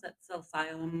much. Was that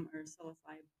psilocybin or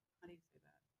psilocybin? How do you say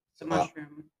that? The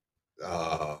mushroom.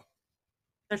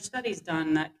 there's studies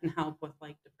done that can help with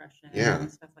like depression Yeah.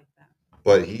 and stuff like that.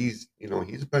 But he's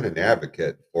been an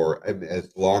advocate for, I mean,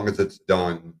 as long as it's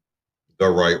done the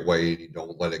right way and you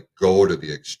don't let it go to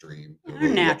the extreme. Or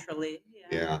naturally.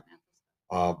 Yeah.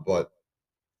 But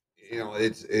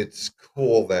it's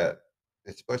cool that,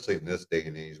 especially in this day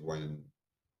and age when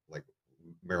like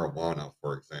marijuana,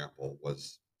 for example,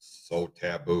 was so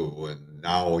taboo, and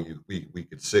now we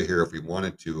could sit here if we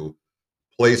wanted to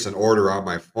place an order on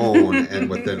my phone, and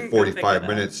within Go pick 45 it up.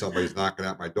 minutes somebody's knocking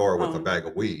at my door with a Oh. bag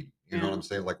of weed. You know what Yeah. I'm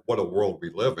saying? Like, what a world we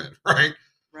live in, right?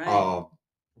 Right.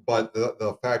 But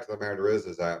the fact of the matter is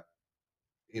that,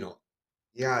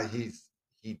 yeah, he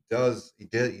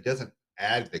doesn't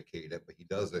advocate it, but he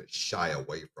doesn't shy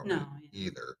away from No, it yeah.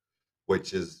 either,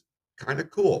 which is kind of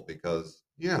cool because,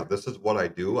 yeah, this is what I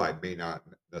do. I may not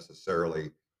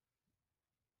necessarily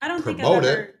I don't think I've promote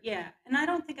ever, it. yeah, and I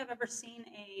don't think I've ever seen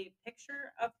a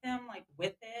picture of him like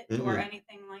with it or Mm-mm.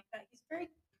 anything like that. He's very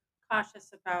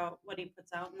cautious about what he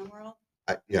puts out in the world.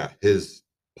 Yeah, his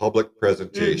public Mm-hmm.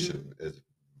 presentation is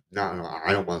not,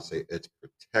 I don't want to say it's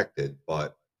protected,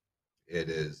 but it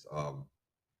is,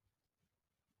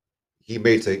 he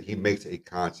makes a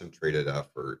concentrated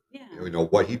effort. Yeah.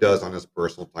 What he does on his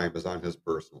personal time is on his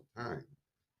personal time,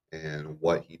 and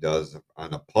what he does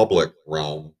on a public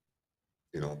realm,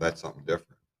 that's something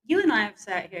different. You and I have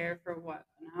sat here for what,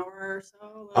 an hour or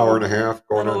so? Hour and a half,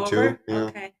 going little on over? 2. Yeah.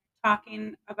 Okay.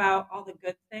 Talking about all the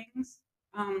good things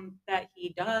that he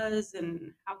does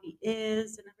and how he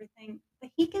is and everything.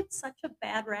 But he gets such a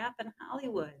bad rap in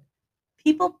Hollywood.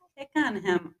 People pick on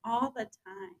him all the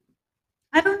time.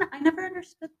 I never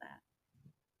understood that.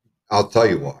 I'll tell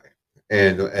you why.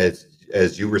 And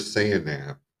as you were saying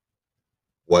that,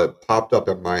 what popped up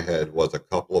in my head was a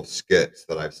couple of skits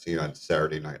that I've seen on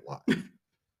Saturday Night Live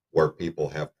where people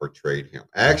have portrayed him.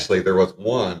 Actually, there was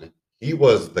one, he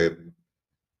was the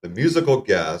musical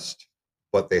guest,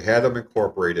 but they had him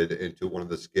incorporated into one of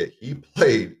the skit. He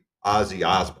played Ozzy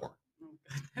Osbourne. Oh,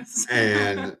 goodness.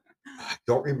 And I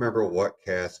don't remember what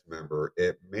cast member,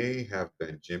 it may have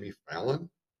been Jimmy Fallon,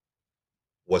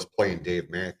 was playing Dave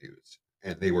Matthews.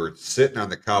 And they were sitting on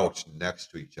the couch next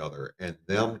to each other, and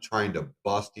them trying to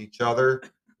bust each other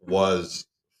was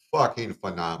fucking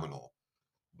phenomenal.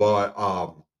 But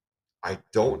I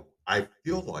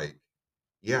feel like,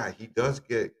 yeah, he does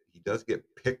get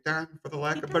picked on, for the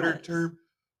lack He of a better does. term.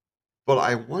 But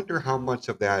I wonder how much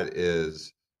of that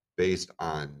is based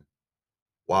on,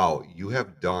 wow, you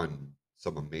have done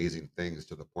some amazing things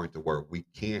to the point to where we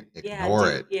can't ignore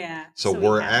it. Yeah. So we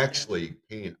we're have to. actually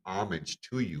paying homage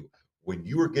to you. When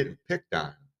you are getting picked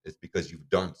on, it's because you've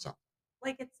done something.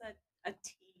 Like it's a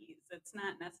tease. It's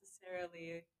not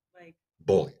necessarily like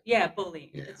Bullying. yeah,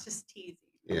 bullying. Yeah. It's just teasing.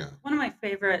 Yeah. One of my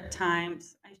favorite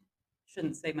times, I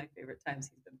shouldn't say my favorite times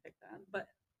he's been picked on, but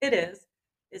it is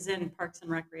in Parks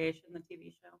and Recreation, the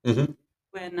TV show. Mhm.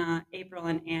 When April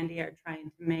and Andy are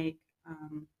trying to make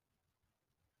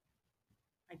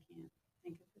I can't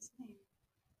think of his name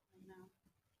right now.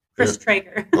 Chris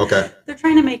Traeger. Okay. They're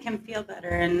trying to make him feel better,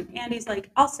 and Andy's like,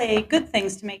 "I'll say good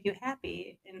things to make you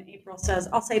happy," and April says,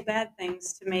 "I'll say bad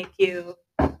things to make you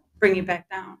bring you back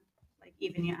down, like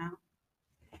even you out."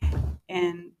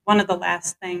 And one of the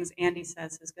last things Andy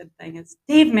says his good thing is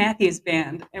Dave Matthews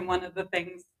Band, and one of the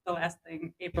things, the last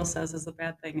thing April says is a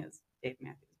bad thing is Dave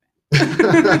Matthews Band.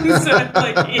 So it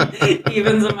like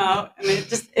evens them out, and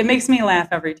it makes me laugh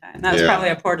every time. That's Yeah. probably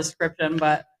a poor description,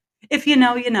 but if you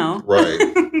know, you know.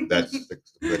 Right. That's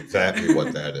exactly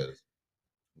what that is.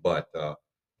 But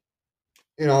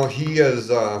he is.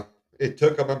 It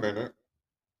took him a minute.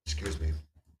 Excuse me.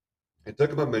 It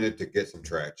took him a minute to get some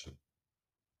traction.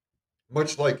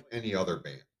 Much like any other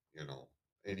band,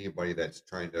 anybody that's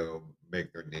trying to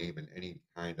make their name in any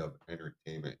kind of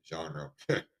entertainment genre,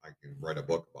 I can write a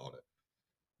book about it.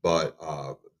 But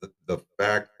the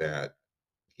fact that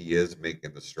he is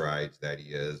making the strides that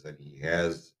he is, and he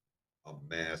has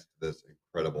amassed this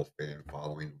incredible fan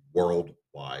following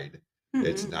worldwide.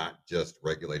 It's Mhm. not just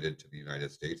regulated to the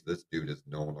United States. This dude is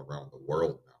known around the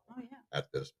world now Oh yeah.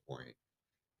 at this point.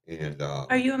 And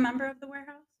Are you a member of the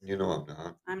Warehouse? I'm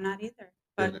not. I'm not either,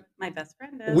 And but my best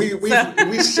friend is. we isn't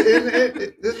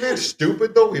that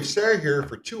stupid though? We've sat here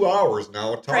for 2 hours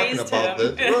now talking praised about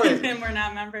him, this, right? and we're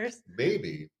not members.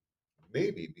 Maybe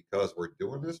because we're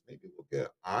doing this, maybe we'll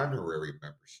get honorary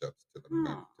memberships to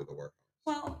Oh. the Warehouse.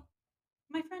 Well,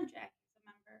 my friend Jackie's a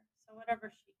member, so whatever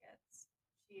she gets,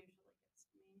 she usually gets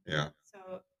to me. Yeah.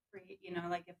 So free,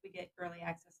 like if we get early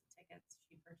access to tickets,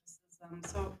 she purchases them.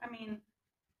 So I mean,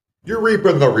 You're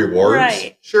reaping the rewards.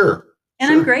 Right. Sure. and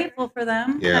sure. I'm grateful for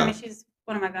them. Yeah. I mean, she's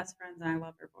one of my best friends, and I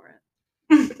love her for it.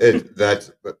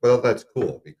 That's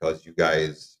cool because you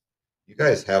guys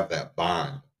have that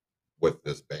bond with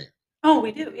this band. Oh,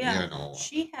 we do, yeah. You know.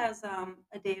 She has a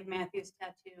Dave Matthews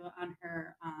tattoo on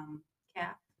her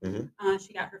calf. Mhm.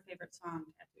 She got her favorite song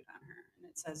tattooed on her, and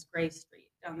it says Gray Street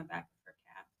down the back of her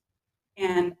calf.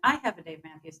 And I have a Dave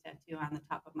Matthews tattoo on the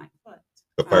top of my foot.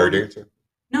 The Fire Dancer.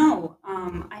 No,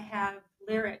 I have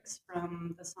lyrics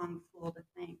from the song Fool to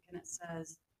Think, and it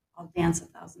says, I'll dance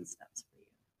 1,000 steps for you.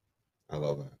 I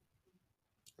love that.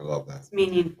 I love that. It's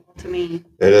meaningful to me.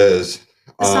 It is.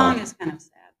 The song is kind of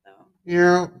sad, though.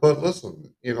 Yeah, but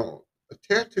listen,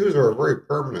 tattoos are a very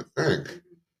permanent thing.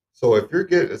 So if you're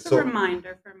getting, It's a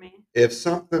reminder for me. If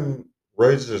something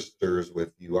registers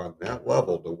with you on that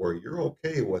level to where you're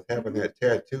okay with having that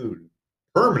tattooed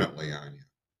permanently on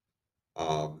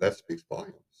you, that speaks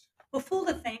volumes. Well, Fool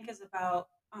to Think is about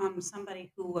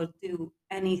somebody who will do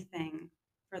anything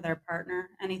for their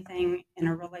partner, anything in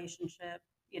a relationship.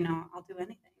 I'll do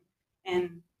anything,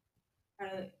 and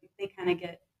they kind of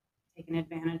get taken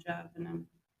advantage of and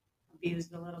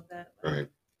abused a little bit. Right.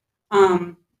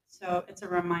 So it's a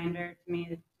reminder to me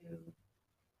to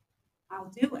I'll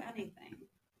do anything,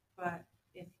 but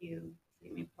if you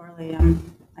treat me poorly,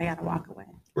 I gotta walk away.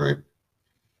 Right.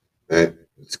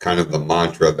 It's kind of the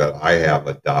mantra that I have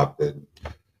adopted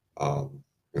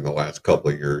in the last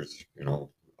couple of years.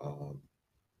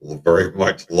 Very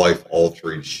much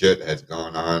life-altering shit has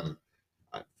gone on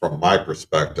from my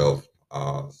perspective,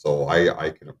 so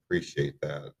I can appreciate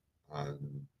that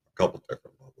on a couple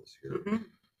different levels here.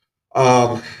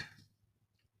 Mm-hmm.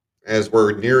 As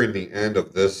we're nearing the end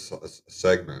of this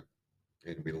segment,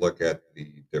 and we look at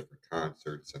the different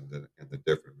concerts and the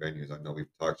different venues, I know we've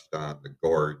touched on the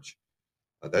Gorge.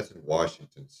 That's in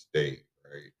Washington State,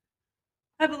 right?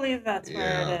 I believe that's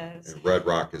where it is. And Red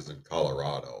Rock is in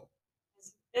Colorado.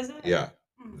 Is it? Yeah,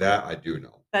 that I do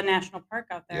know. The national park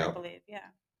out there, Yep. I believe. Yeah.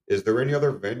 Is there any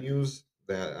other venues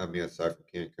that aside from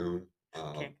Cancun?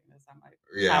 Cancun is on my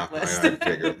Yeah, top list. I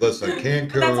figured. Listen,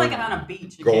 Cancun. But that's like on a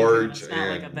beach. In Gorge, Cancun. It's not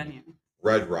like a venue.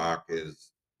 Red Rock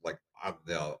is like on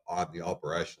the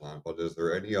upper echelon. But is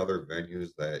there any other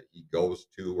venues that he goes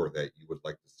to or that you would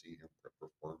like to see him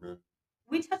perform in?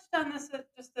 We touched on this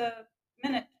just a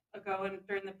minute ago and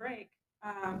during the break.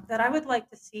 That I would like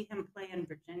to see him play in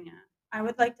Virginia. I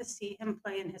would like to see him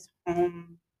play in his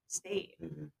home state.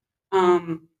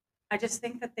 Mm-hmm. I just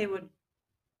think that they would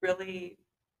really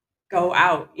go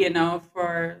out,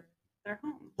 for their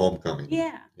home. Homecoming.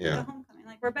 Yeah. Yeah. The homecoming.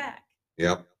 Like, we're back.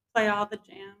 Yep. Play all the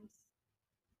jams.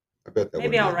 I bet that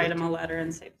Maybe I'll write him a letter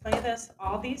and say, play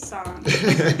all these songs,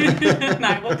 and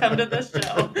I will come to this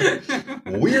show.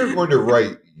 We are going to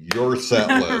write your set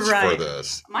list Right. for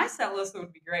this. My set list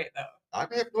would be great, though. I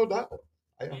have no doubt.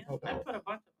 I have no I'd doubt. put a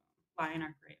bunch of them. Lie in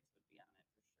Our Graves would be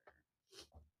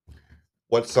on it.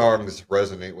 What songs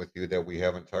resonate with you that we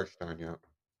haven't touched on yet?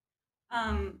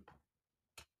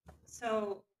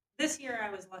 So this year I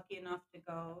was lucky enough to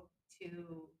go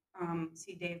to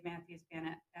see Dave Matthews Band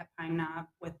at Pine Knob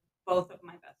with both of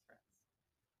my best friends.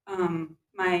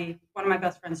 One of my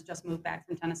best friends just moved back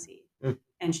from Tennessee,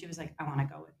 and she was like, I want to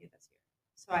go with you this year.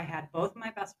 So I had both of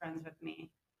my best friends with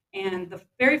me. And the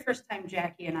very first time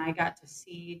Jackie and I got to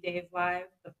see Dave live,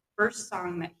 the first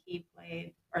song that he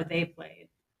played, or they played,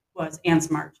 was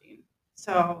Ants Marching.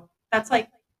 So that's like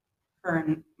her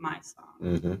and my song.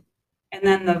 Mm-hmm. And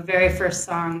then the very first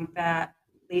song that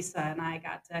Lisa and I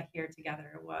got to hear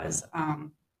together was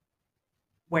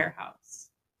Warehouse.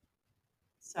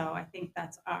 So I think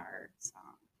that's our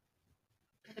song.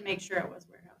 I had to make sure it was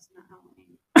Warehouse, not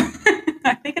Halloween.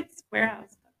 I think it's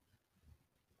Warehouse.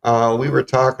 We were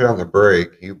talking on the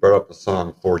break. You brought up the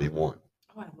song 41.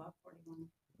 Oh, I love 41.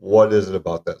 What is it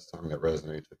about that song that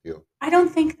resonates with you? I don't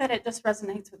think that it just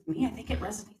resonates with me. I think it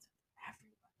resonates with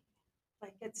everybody.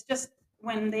 Like, it's just,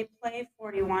 when they play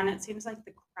 41, it seems like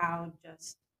the crowd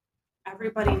just,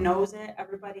 everybody knows it.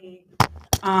 Everybody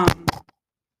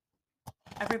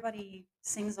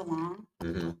sings along.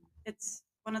 Mm-hmm. It's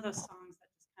one of those songs that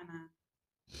just kind of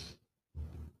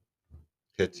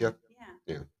hits you.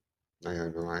 Yeah. I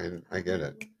know. I get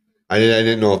it. I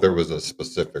didn't know if there was a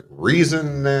specific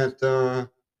reason that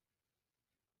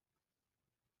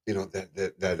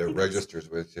that it registers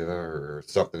with you or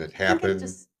something that happened. It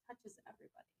just touches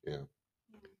everybody. Yeah.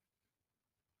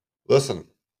 Listen,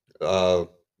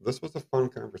 this was a fun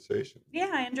conversation.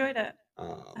 Yeah, I enjoyed it.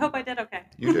 I hope I did okay.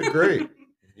 You did great.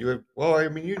 You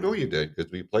did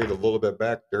because we played a little bit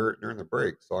back during the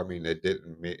break. So I mean, it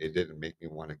didn't make me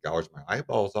want to gouge my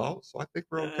eyeballs out. So I think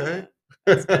we're okay.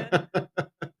 That's good.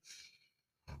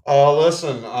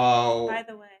 Listen. By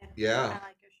the way, yeah. I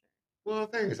like your shirt. Well,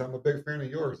 thanks. I'm a big fan of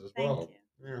yours as Thank well.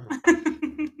 Yeah.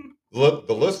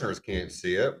 The listeners can't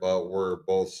see it, but we're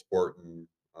both sporting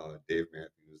Dave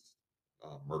Matthews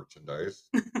merchandise,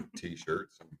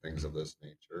 T-shirts, and things of this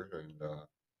nature. And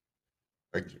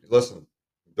listen,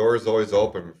 the door is always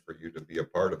open for you to be a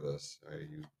part of this.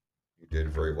 You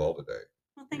did very well today.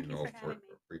 Well, thank you for having me.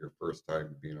 For your first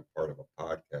time being a part of a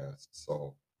podcast.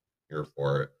 So here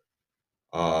for it.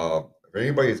 If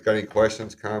anybody's got any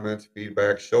questions, comments,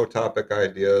 feedback, show topic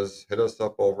ideas, hit us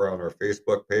up over on our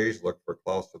Facebook page. Look for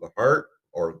Close to the Heart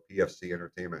or PFC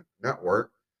Entertainment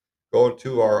Network. Go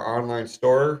to our online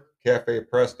store,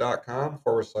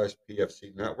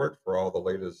 cafepress.com/PFC Network, for all the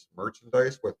latest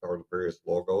merchandise with our various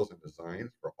logos and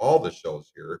designs for all the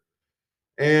shows here.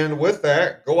 And with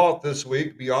that, go out this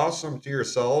week, be awesome to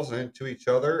yourselves and to each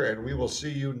other, and we will see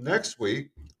you next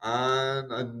week on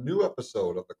a new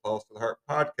episode of the Close to the Heart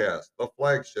podcast, the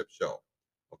flagship show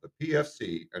of the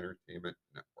PFC Entertainment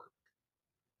Network.